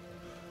home.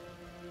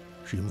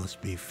 She must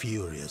be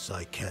furious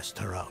I cast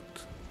her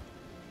out.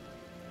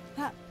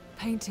 That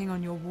painting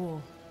on your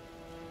wall.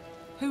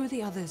 Who are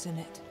the others in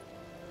it?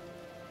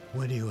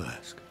 Why do you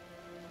ask?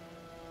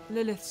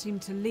 Lilith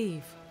seemed to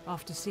leave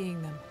after seeing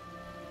them.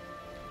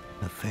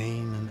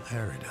 Eldhaime and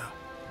Arida.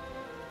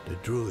 The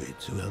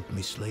druids who helped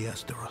me slay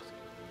Astaroth.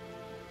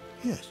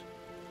 Yes.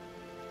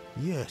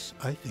 Yes,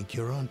 I think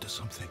you're onto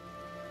something.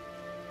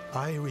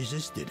 I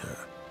resisted her,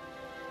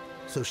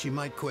 so she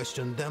might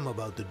question them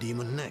about the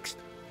demon next.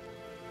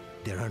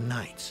 There are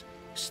knights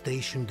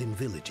stationed in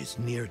villages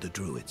near the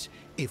druids.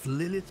 If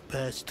Lilith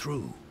passed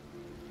through,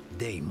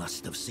 they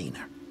must have seen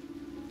her.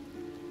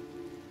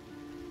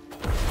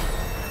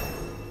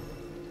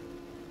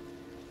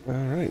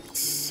 All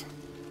right.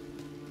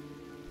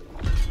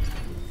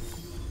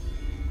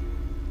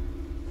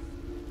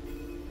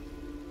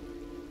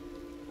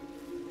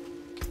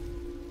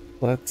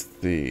 Let's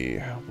see.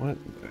 What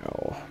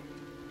now?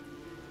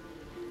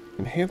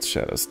 Enhanced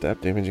Shadow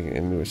Step. Damaging an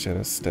enemy with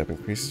Shadow Step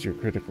increases your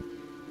critical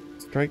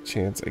strike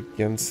chance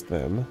against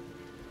them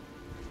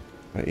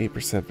by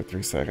 8% for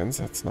 3 seconds.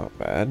 That's not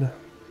bad.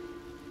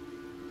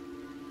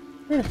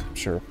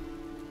 Sure.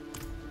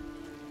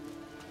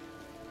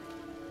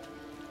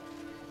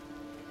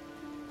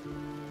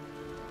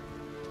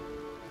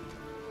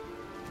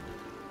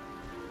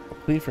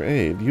 Plea for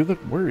aid. You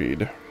look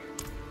worried.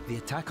 The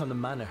attack on the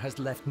manor has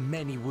left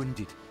many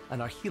wounded,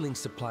 and our healing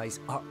supplies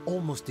are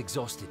almost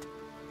exhausted.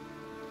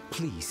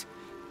 Please,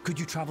 could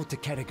you travel to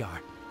Cerrigar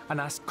and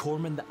ask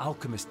Corman the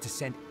alchemist to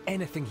send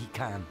anything he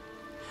can?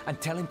 And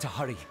tell him to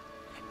hurry.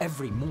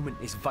 Every moment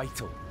is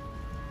vital.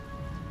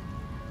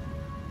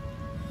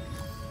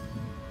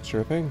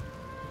 Sure thing.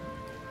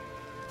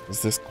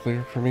 Is this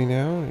clear for me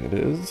now? It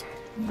is.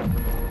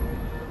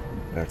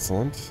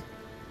 Excellent.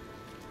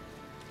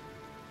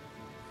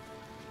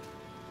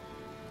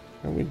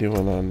 How are we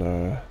doing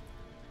on,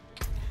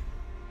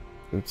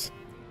 oops.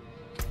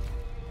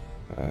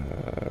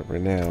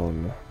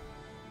 Renown.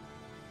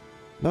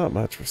 Not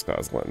much for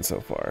Scosglen so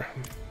far.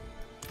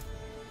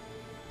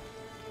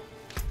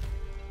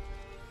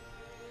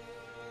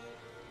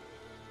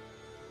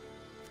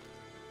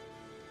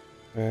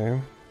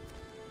 Okay.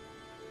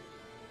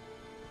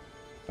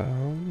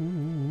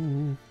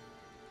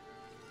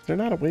 Is there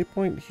not a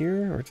waypoint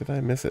here, or did I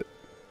miss it?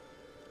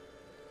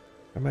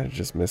 I might have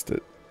just missed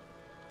it,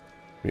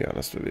 to be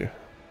honest with you.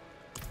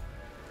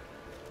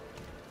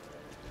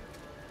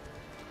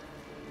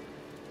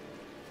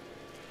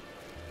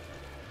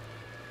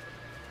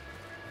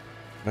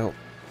 Nope.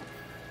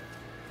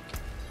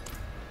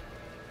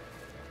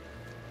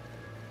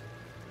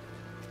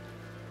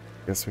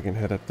 Guess we can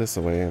head up this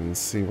way and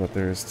see what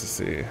there is to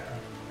see.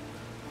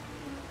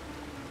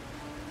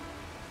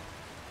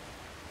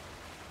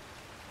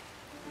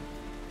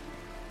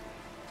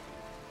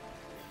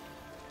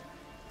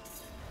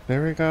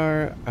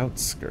 Cerrigar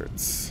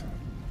outskirts.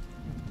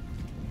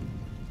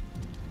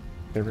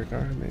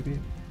 Cerrigar, maybe?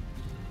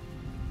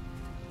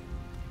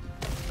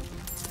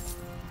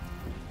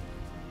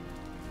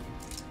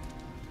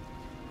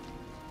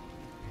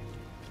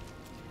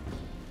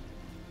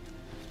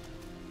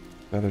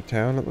 Another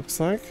town, it looks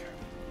like.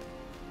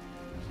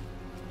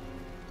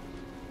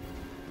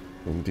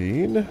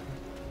 Indeed.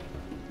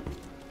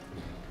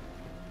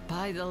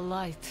 By the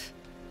light,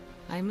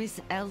 I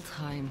miss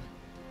Eldhaime.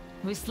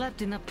 We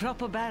slept in a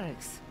proper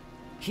barracks.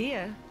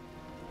 Here,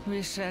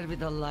 we share with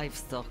the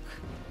livestock.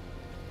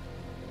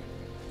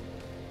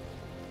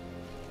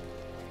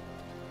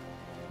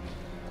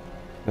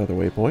 Another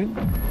waypoint.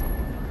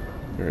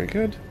 Very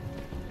good.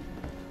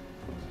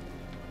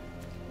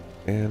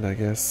 And I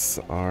guess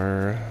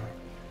our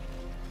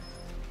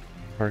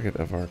target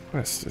of our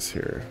quest is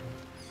here.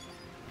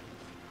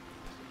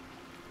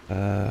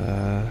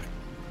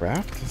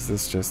 Craft? Is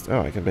this just... Oh,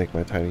 I can make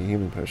my tiny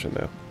healing potion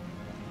now.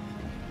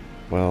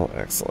 Well,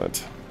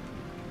 excellent.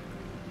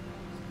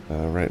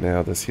 Right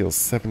now, this heals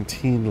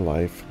 17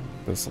 life.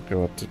 This will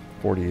go up to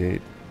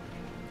 48.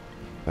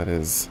 That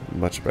is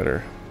much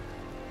better.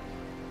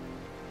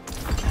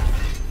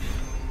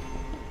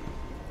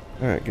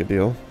 Alright, good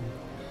deal.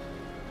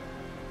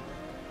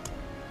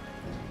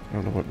 I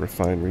don't know what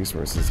refined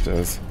resources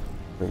does.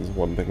 Brings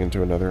one thing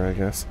into another, I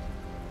guess.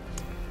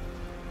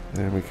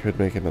 And we could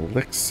make an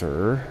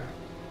elixir.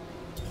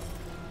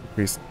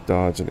 Increase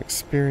dodge and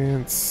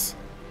experience.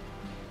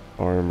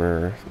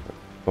 Armor,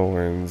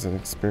 thorns, and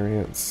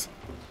experience.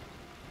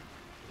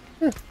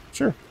 Yeah,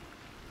 sure.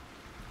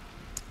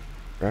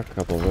 Craft a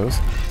couple of those.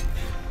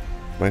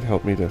 Might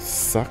help me to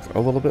suck a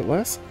little bit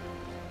less.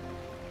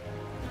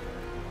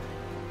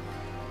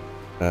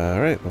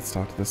 Alright, let's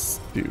talk to this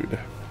dude.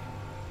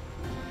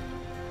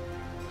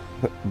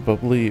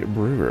 Bubbly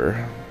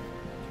Brewer.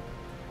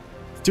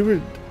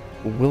 Steward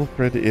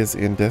Wilfred is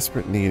in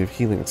desperate need of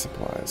healing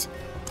supplies.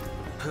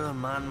 Poor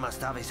man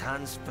must have his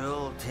hands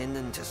full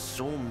tending to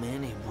so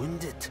many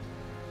wounded.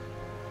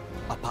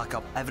 I'll pack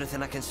up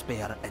everything I can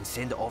spare and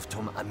send it off to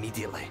him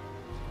immediately.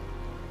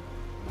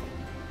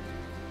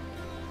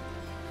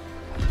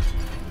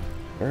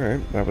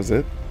 Alright, that was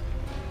it.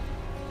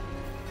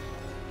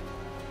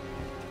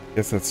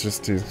 Guess that's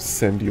just to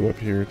send you up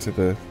here to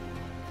the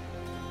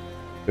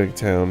big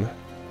town.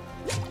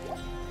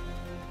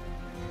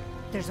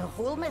 There's a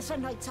whole mess of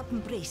knights up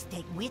in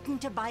Bracedeck waiting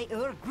to buy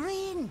our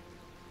grain.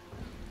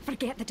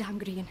 Forget the damn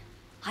grain.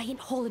 I ain't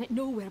hauling it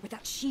nowhere with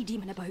that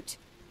she-demon about.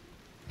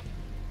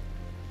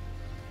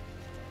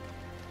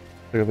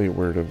 Clearly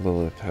word of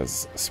Lilith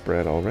has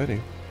spread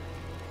already.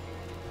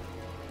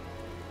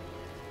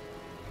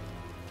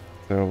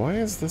 So why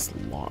is this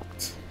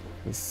locked?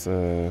 This,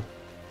 I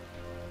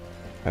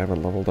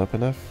haven't leveled up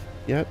enough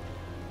yet?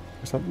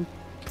 Or something?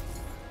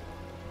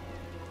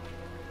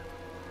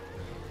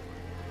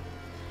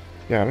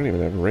 Yeah, I don't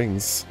even have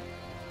rings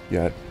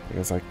yet. I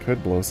guess I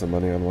could blow some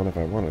money on one if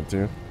I wanted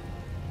to.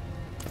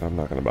 But I'm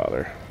not gonna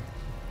bother.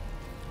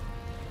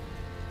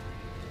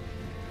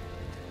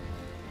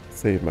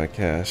 Save my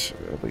cash,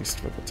 at least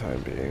for the time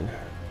being.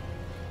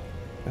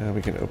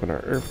 We can open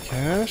our herb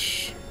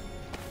cache.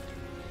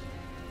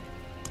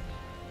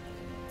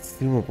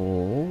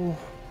 Consumable.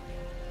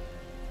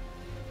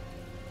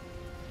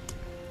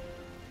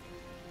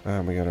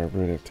 We got our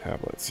runic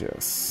tablets,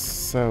 yes.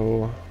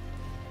 So...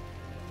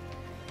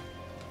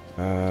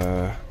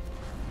 yeah,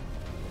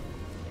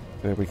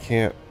 we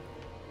can't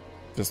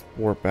just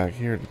warp back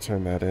here to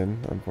turn that in,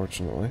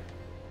 unfortunately.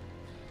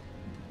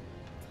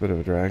 It's a bit of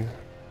a drag.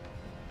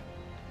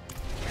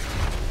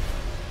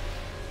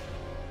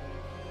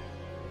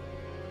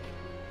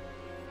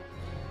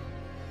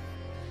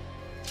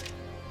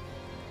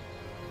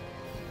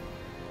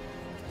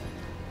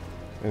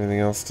 Anything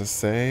else to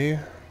say?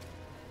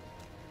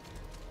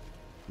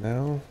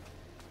 No?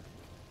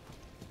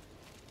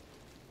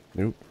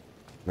 Nope.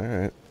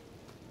 Alright.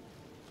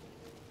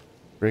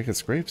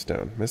 Brega's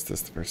gravestone. Missed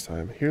this the first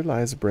time. Here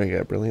lies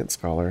Brega, brilliant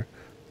scholar,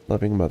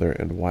 loving mother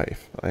and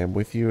wife. I am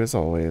with you as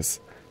always.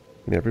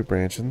 In every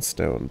branch and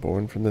stone,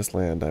 born from this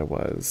land I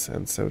was,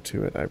 and so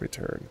to it I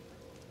return.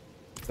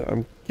 So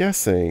I'm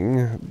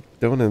guessing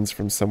Donan's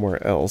from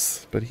somewhere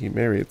else, but he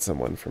married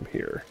someone from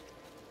here.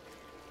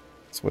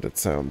 That's what it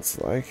sounds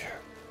like.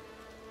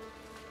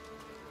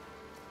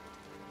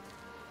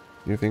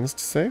 New things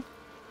to say?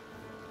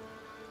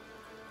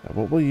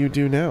 What will you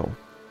do now?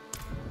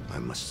 I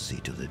must see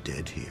to the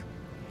dead here.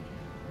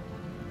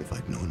 If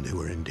I'd known they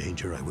were in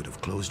danger, I would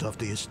have closed off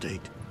the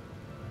estate.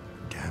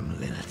 Damn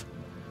Lilith.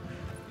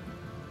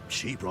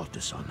 She brought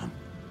this on them.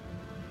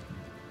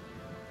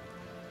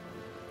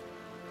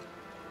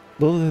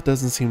 Lilith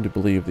doesn't seem to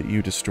believe that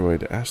you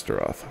destroyed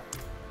Astaroth.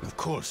 Of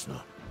course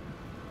not.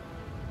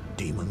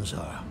 Demons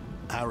are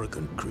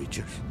arrogant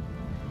creatures.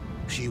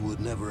 She would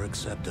never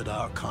accept that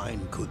our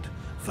kind could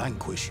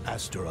vanquish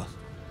Astaroth.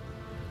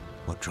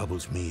 What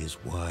troubles me is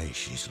why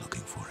she's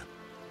looking for him.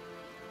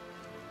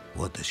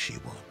 What does she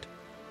want?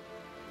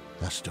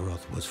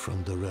 Astaroth was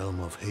from the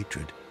realm of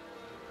hatred,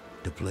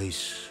 the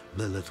place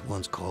Lilith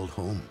once called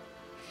home.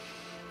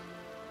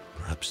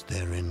 Perhaps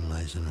therein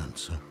lies an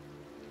answer.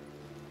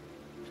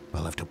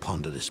 I'll have to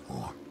ponder this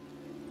more.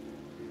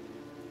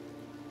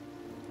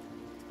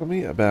 Tell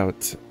me about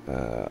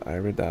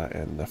Irida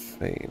and the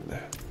Fane.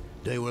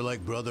 They were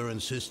like brother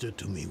and sister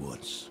to me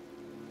once.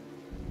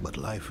 But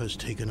life has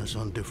taken us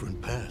on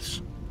different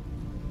paths.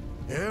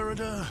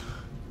 Irida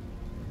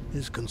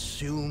is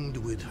consumed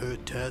with her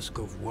task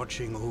of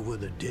watching over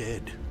the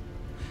dead.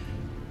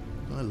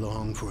 I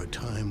long for a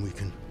time we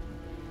can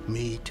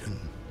meet and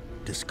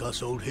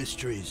discuss old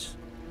histories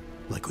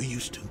like we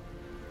used to.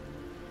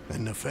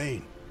 And the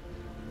Fane,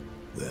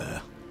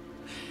 well,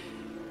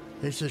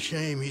 it's a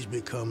shame he's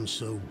become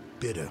so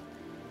bitter.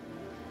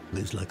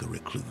 Lives like a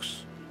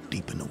recluse,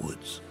 deep in the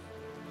woods.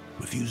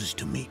 Refuses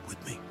to meet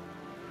with me.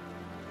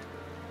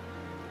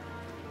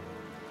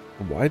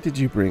 Why did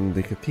you bring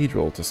the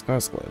Cathedral to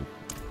Scosglen?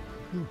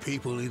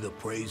 People either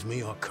praise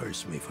me or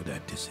curse me for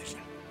that decision.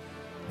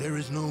 There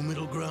is no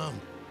middle ground.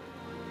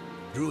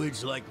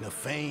 Druids like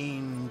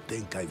Nefane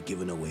think I've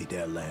given away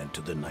their land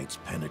to the Knights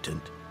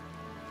Penitent.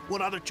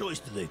 What other choice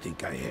do they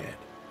think I had?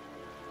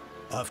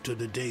 After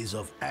the days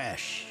of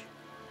Ash,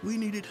 we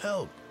needed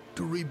help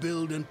to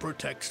rebuild and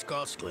protect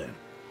Scosglen.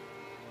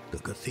 The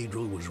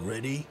Cathedral was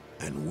ready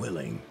and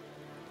willing.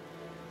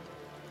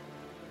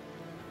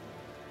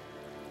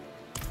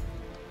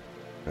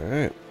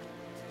 Alright.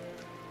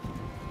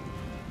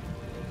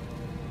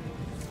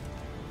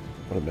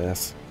 What a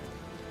mess.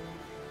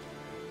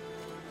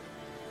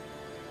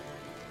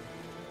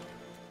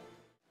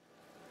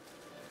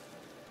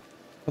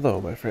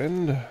 Hello, my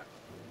friend.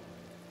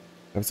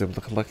 I was able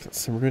to collect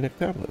some runic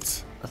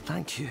tablets.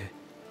 Thank you.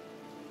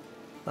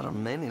 There are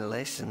many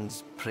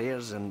lessons,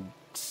 prayers, and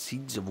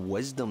seeds of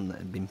wisdom that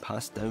had been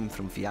passed down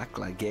from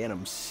Fiacla Gair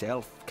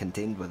himself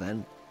contained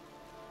within.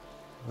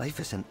 Life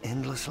is an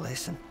endless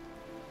lesson.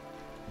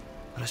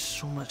 There is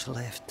so much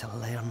left to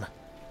learn.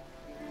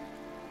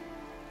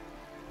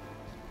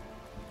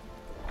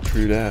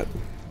 True that.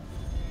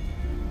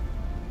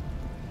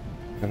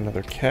 Got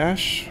another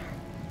cache.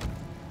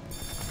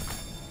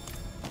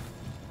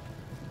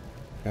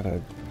 Got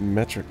a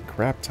metric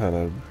crap ton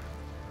of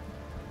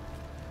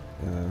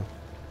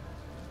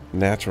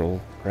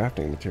natural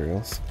crafting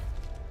materials.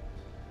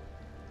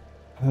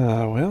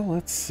 Well,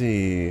 let's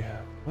see.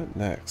 What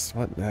next?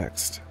 What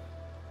next?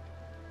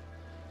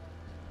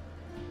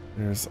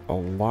 There's a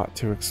lot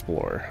to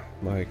explore.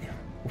 Like,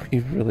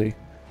 we've really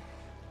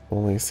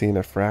only seen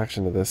a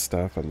fraction of this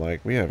stuff, and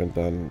like, we haven't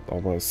done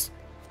almost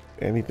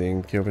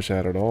anything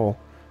Kyovashad at all.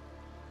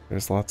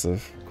 There's lots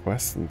of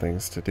quests and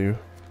things to do.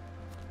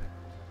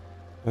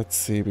 Let's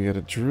see, we got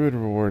a druid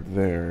reward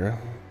there.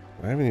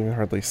 I haven't even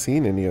hardly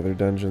seen any other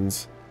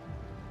dungeons.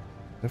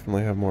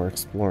 Definitely have more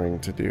exploring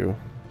to do.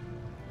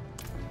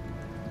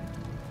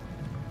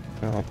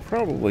 I'll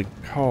probably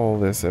call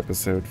this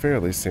episode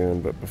fairly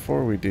soon, but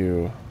before we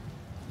do,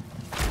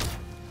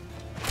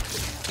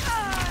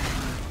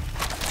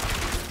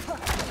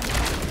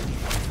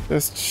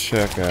 just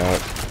check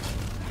out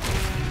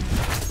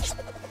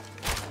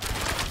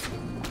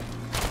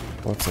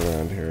what's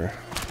around here.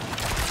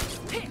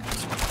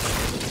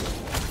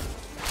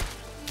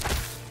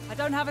 I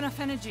don't have enough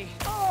energy.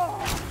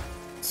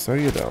 So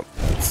you don't.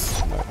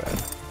 That's my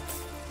bad.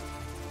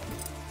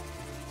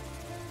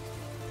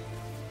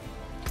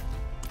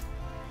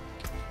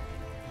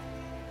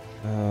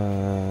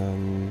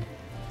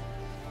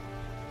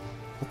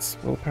 What's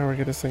willpower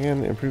get us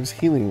again? Improves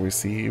healing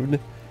received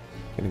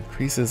and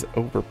increases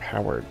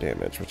overpowered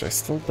damage, which I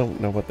still don't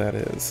know what that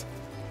is.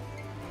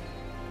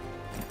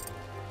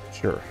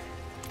 Sure.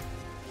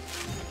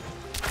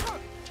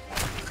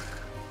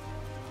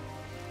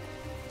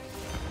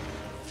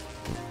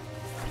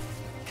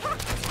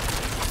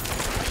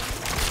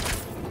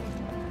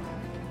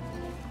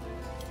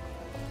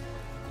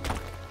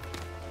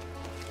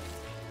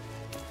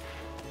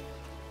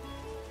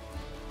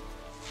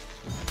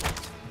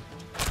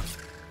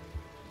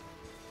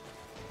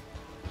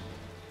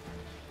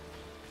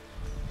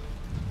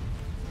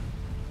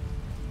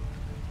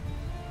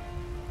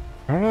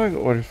 Prava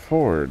or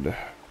Ford?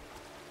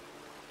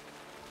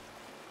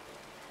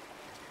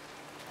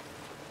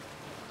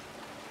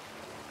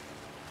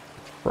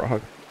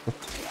 Frog.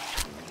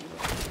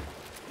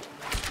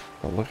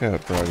 Oh, look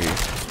out, Froggy.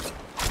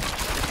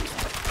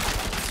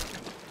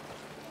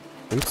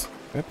 Oops.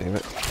 God damn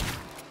it.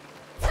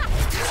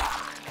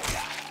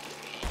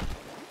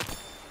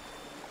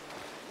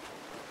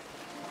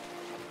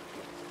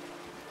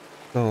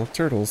 Oh,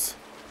 turtles.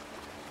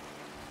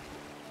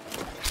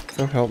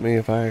 So help me,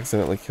 if I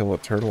accidentally kill a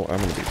turtle, I'm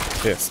gonna be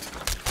pissed.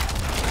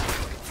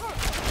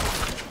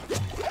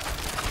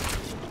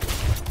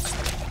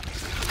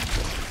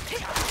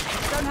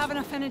 Don't have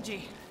enough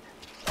energy.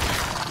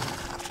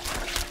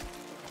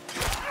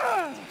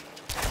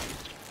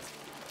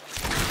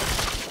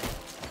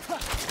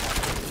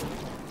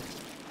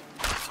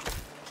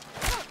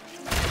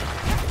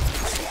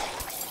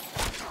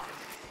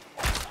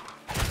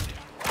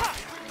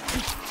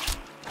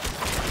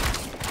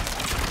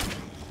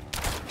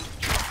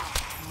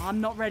 I'm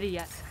not ready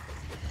yet.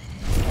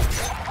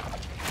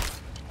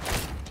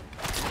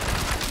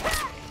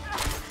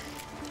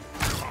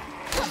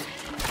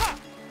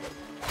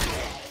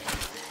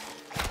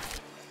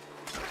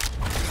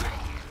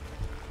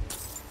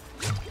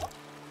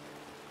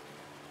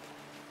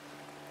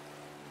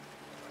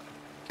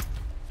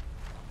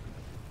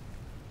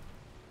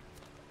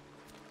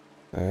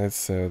 Alright,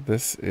 so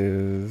this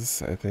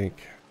is, I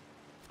think,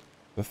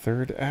 the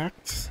third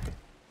act?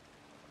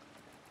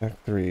 Act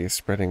 3,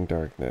 Spreading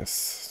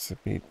Darkness. To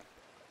meet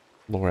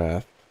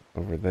Lorath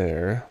over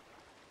there.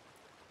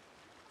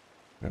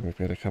 And we've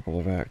got a couple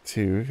of Act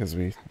 2, because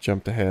we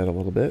jumped ahead a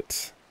little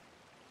bit.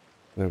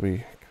 That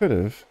we could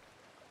have.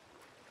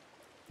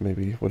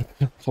 Maybe would have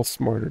been a little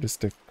smarter to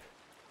stick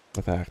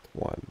with Act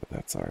 1, but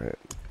that's alright.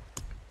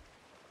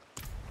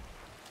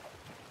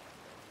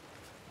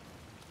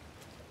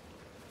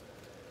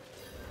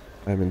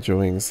 I'm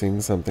enjoying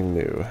seeing something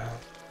new.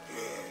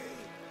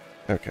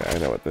 Okay, I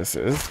know what this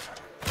is.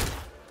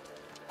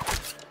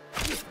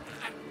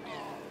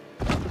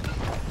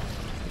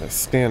 I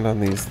stand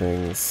on these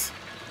things.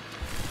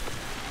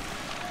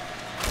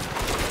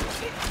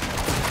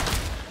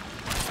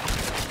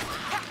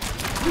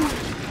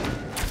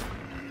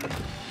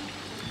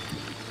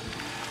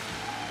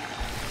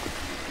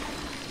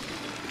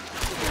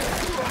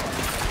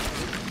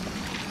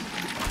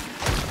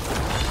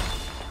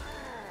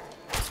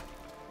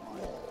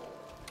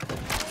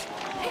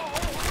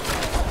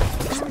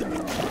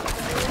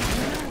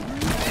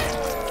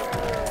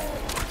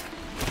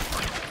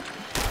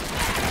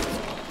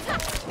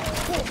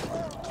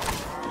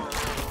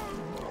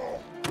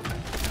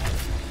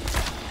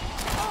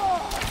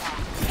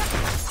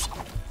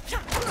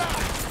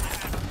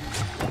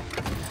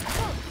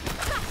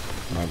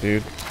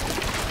 Dude.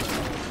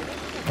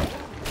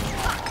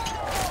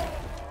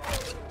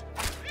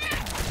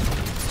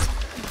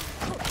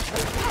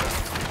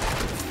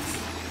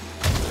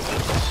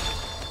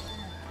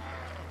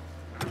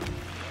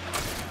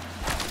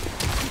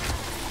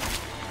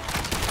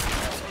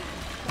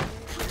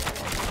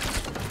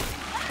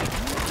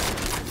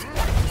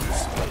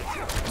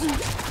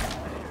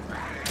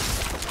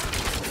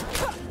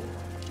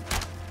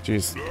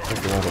 Jeez, take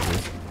it out of me.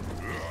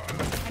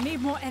 I need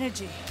more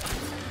energy.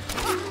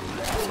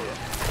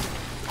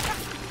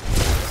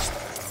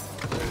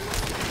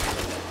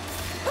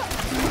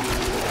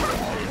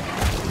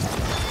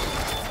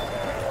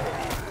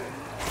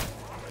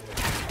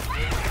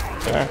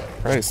 Ah,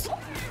 Christ.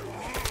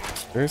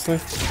 Seriously?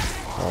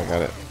 Oh, I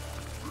got it.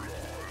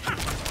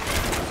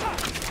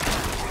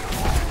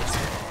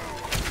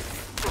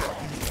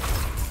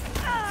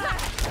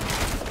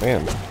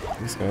 Man,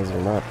 these guys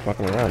are not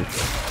fucking around.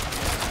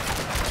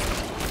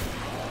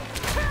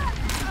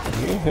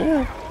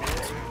 Yeah.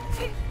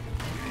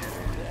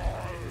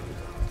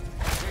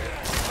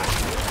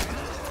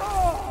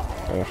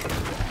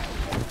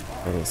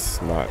 That is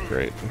not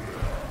great.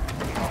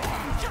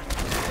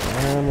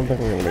 I don't think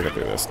we're gonna make it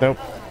through this. Nope.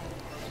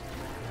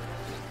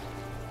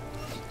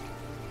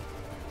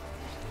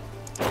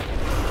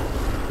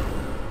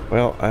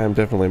 Well, I am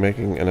definitely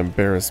making an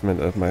embarrassment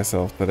of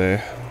myself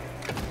today.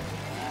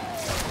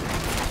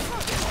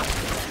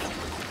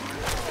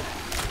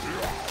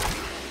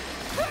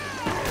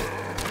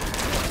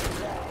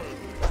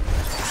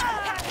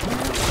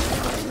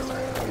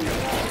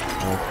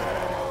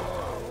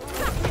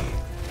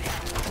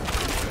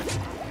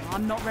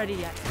 I'm not ready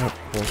yet. Nope,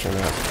 no, sure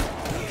not.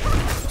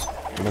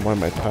 I don't know why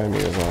my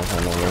timing is off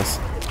on all this.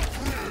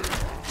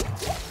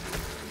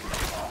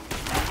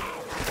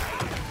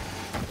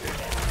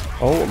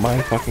 Oh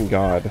my fucking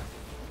god.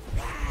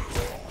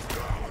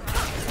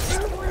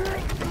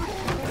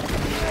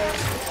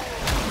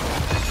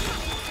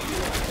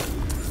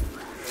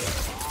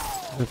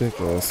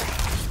 Ridiculous.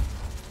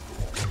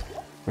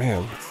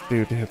 Man, this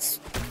dude hits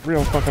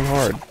real fucking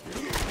hard.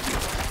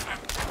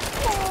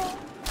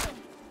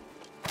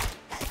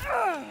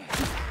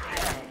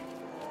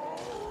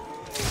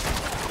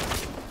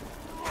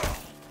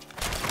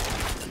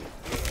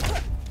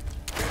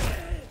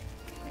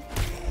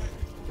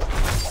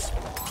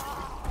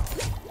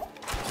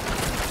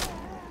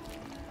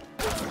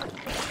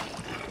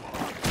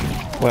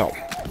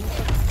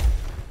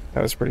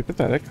 That was pretty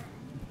pathetic,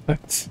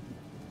 but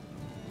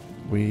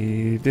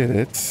we did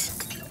it.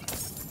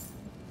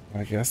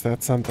 I guess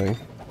that's something.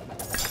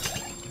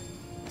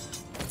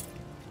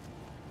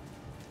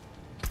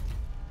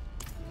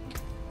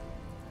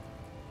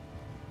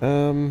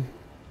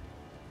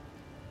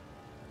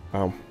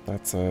 Wow,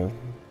 that's a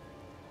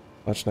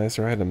much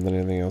nicer item than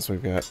anything else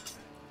we've got.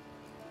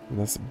 And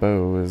this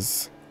bow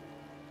is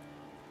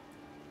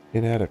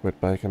inadequate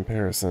by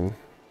comparison.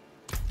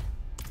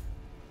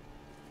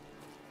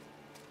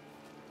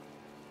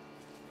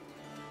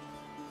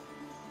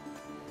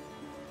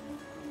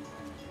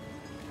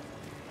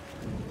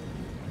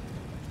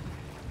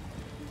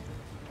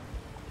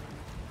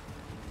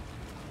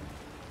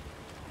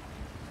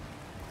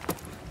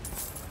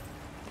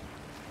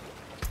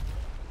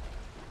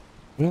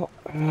 Well,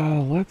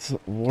 let's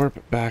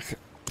warp back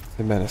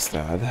to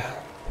Menestad.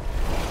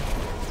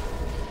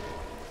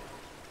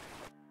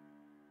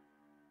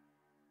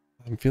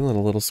 I'm feeling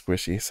a little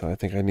squishy, so I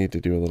think I need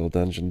to do a little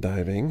dungeon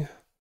diving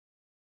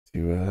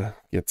to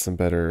get some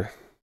better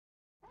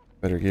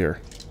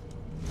gear.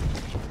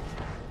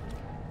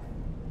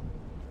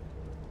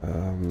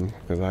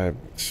 Because I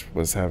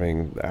was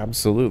having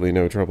absolutely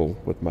no trouble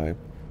with my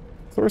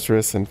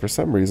sorceress, and for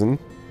some reason,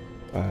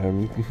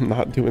 I'm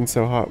not doing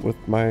so hot with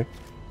my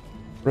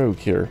rogue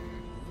here.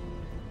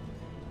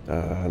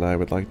 And I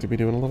would like to be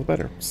doing a little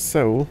better.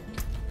 So,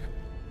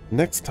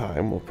 next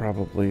time we'll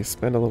probably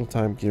spend a little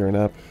time gearing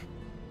up,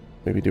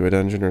 maybe do a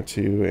dungeon or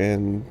two,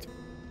 and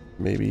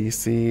maybe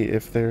see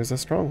if there's a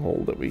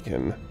stronghold that we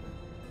can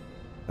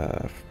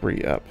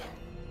free up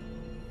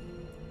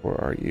for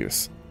our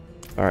use.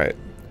 Alright,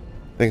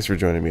 thanks for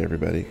joining me,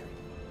 everybody.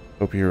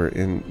 Hope you're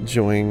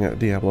enjoying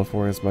Diablo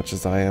 4 as much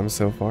as I am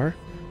so far,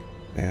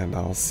 and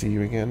I'll see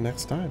you again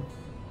next time.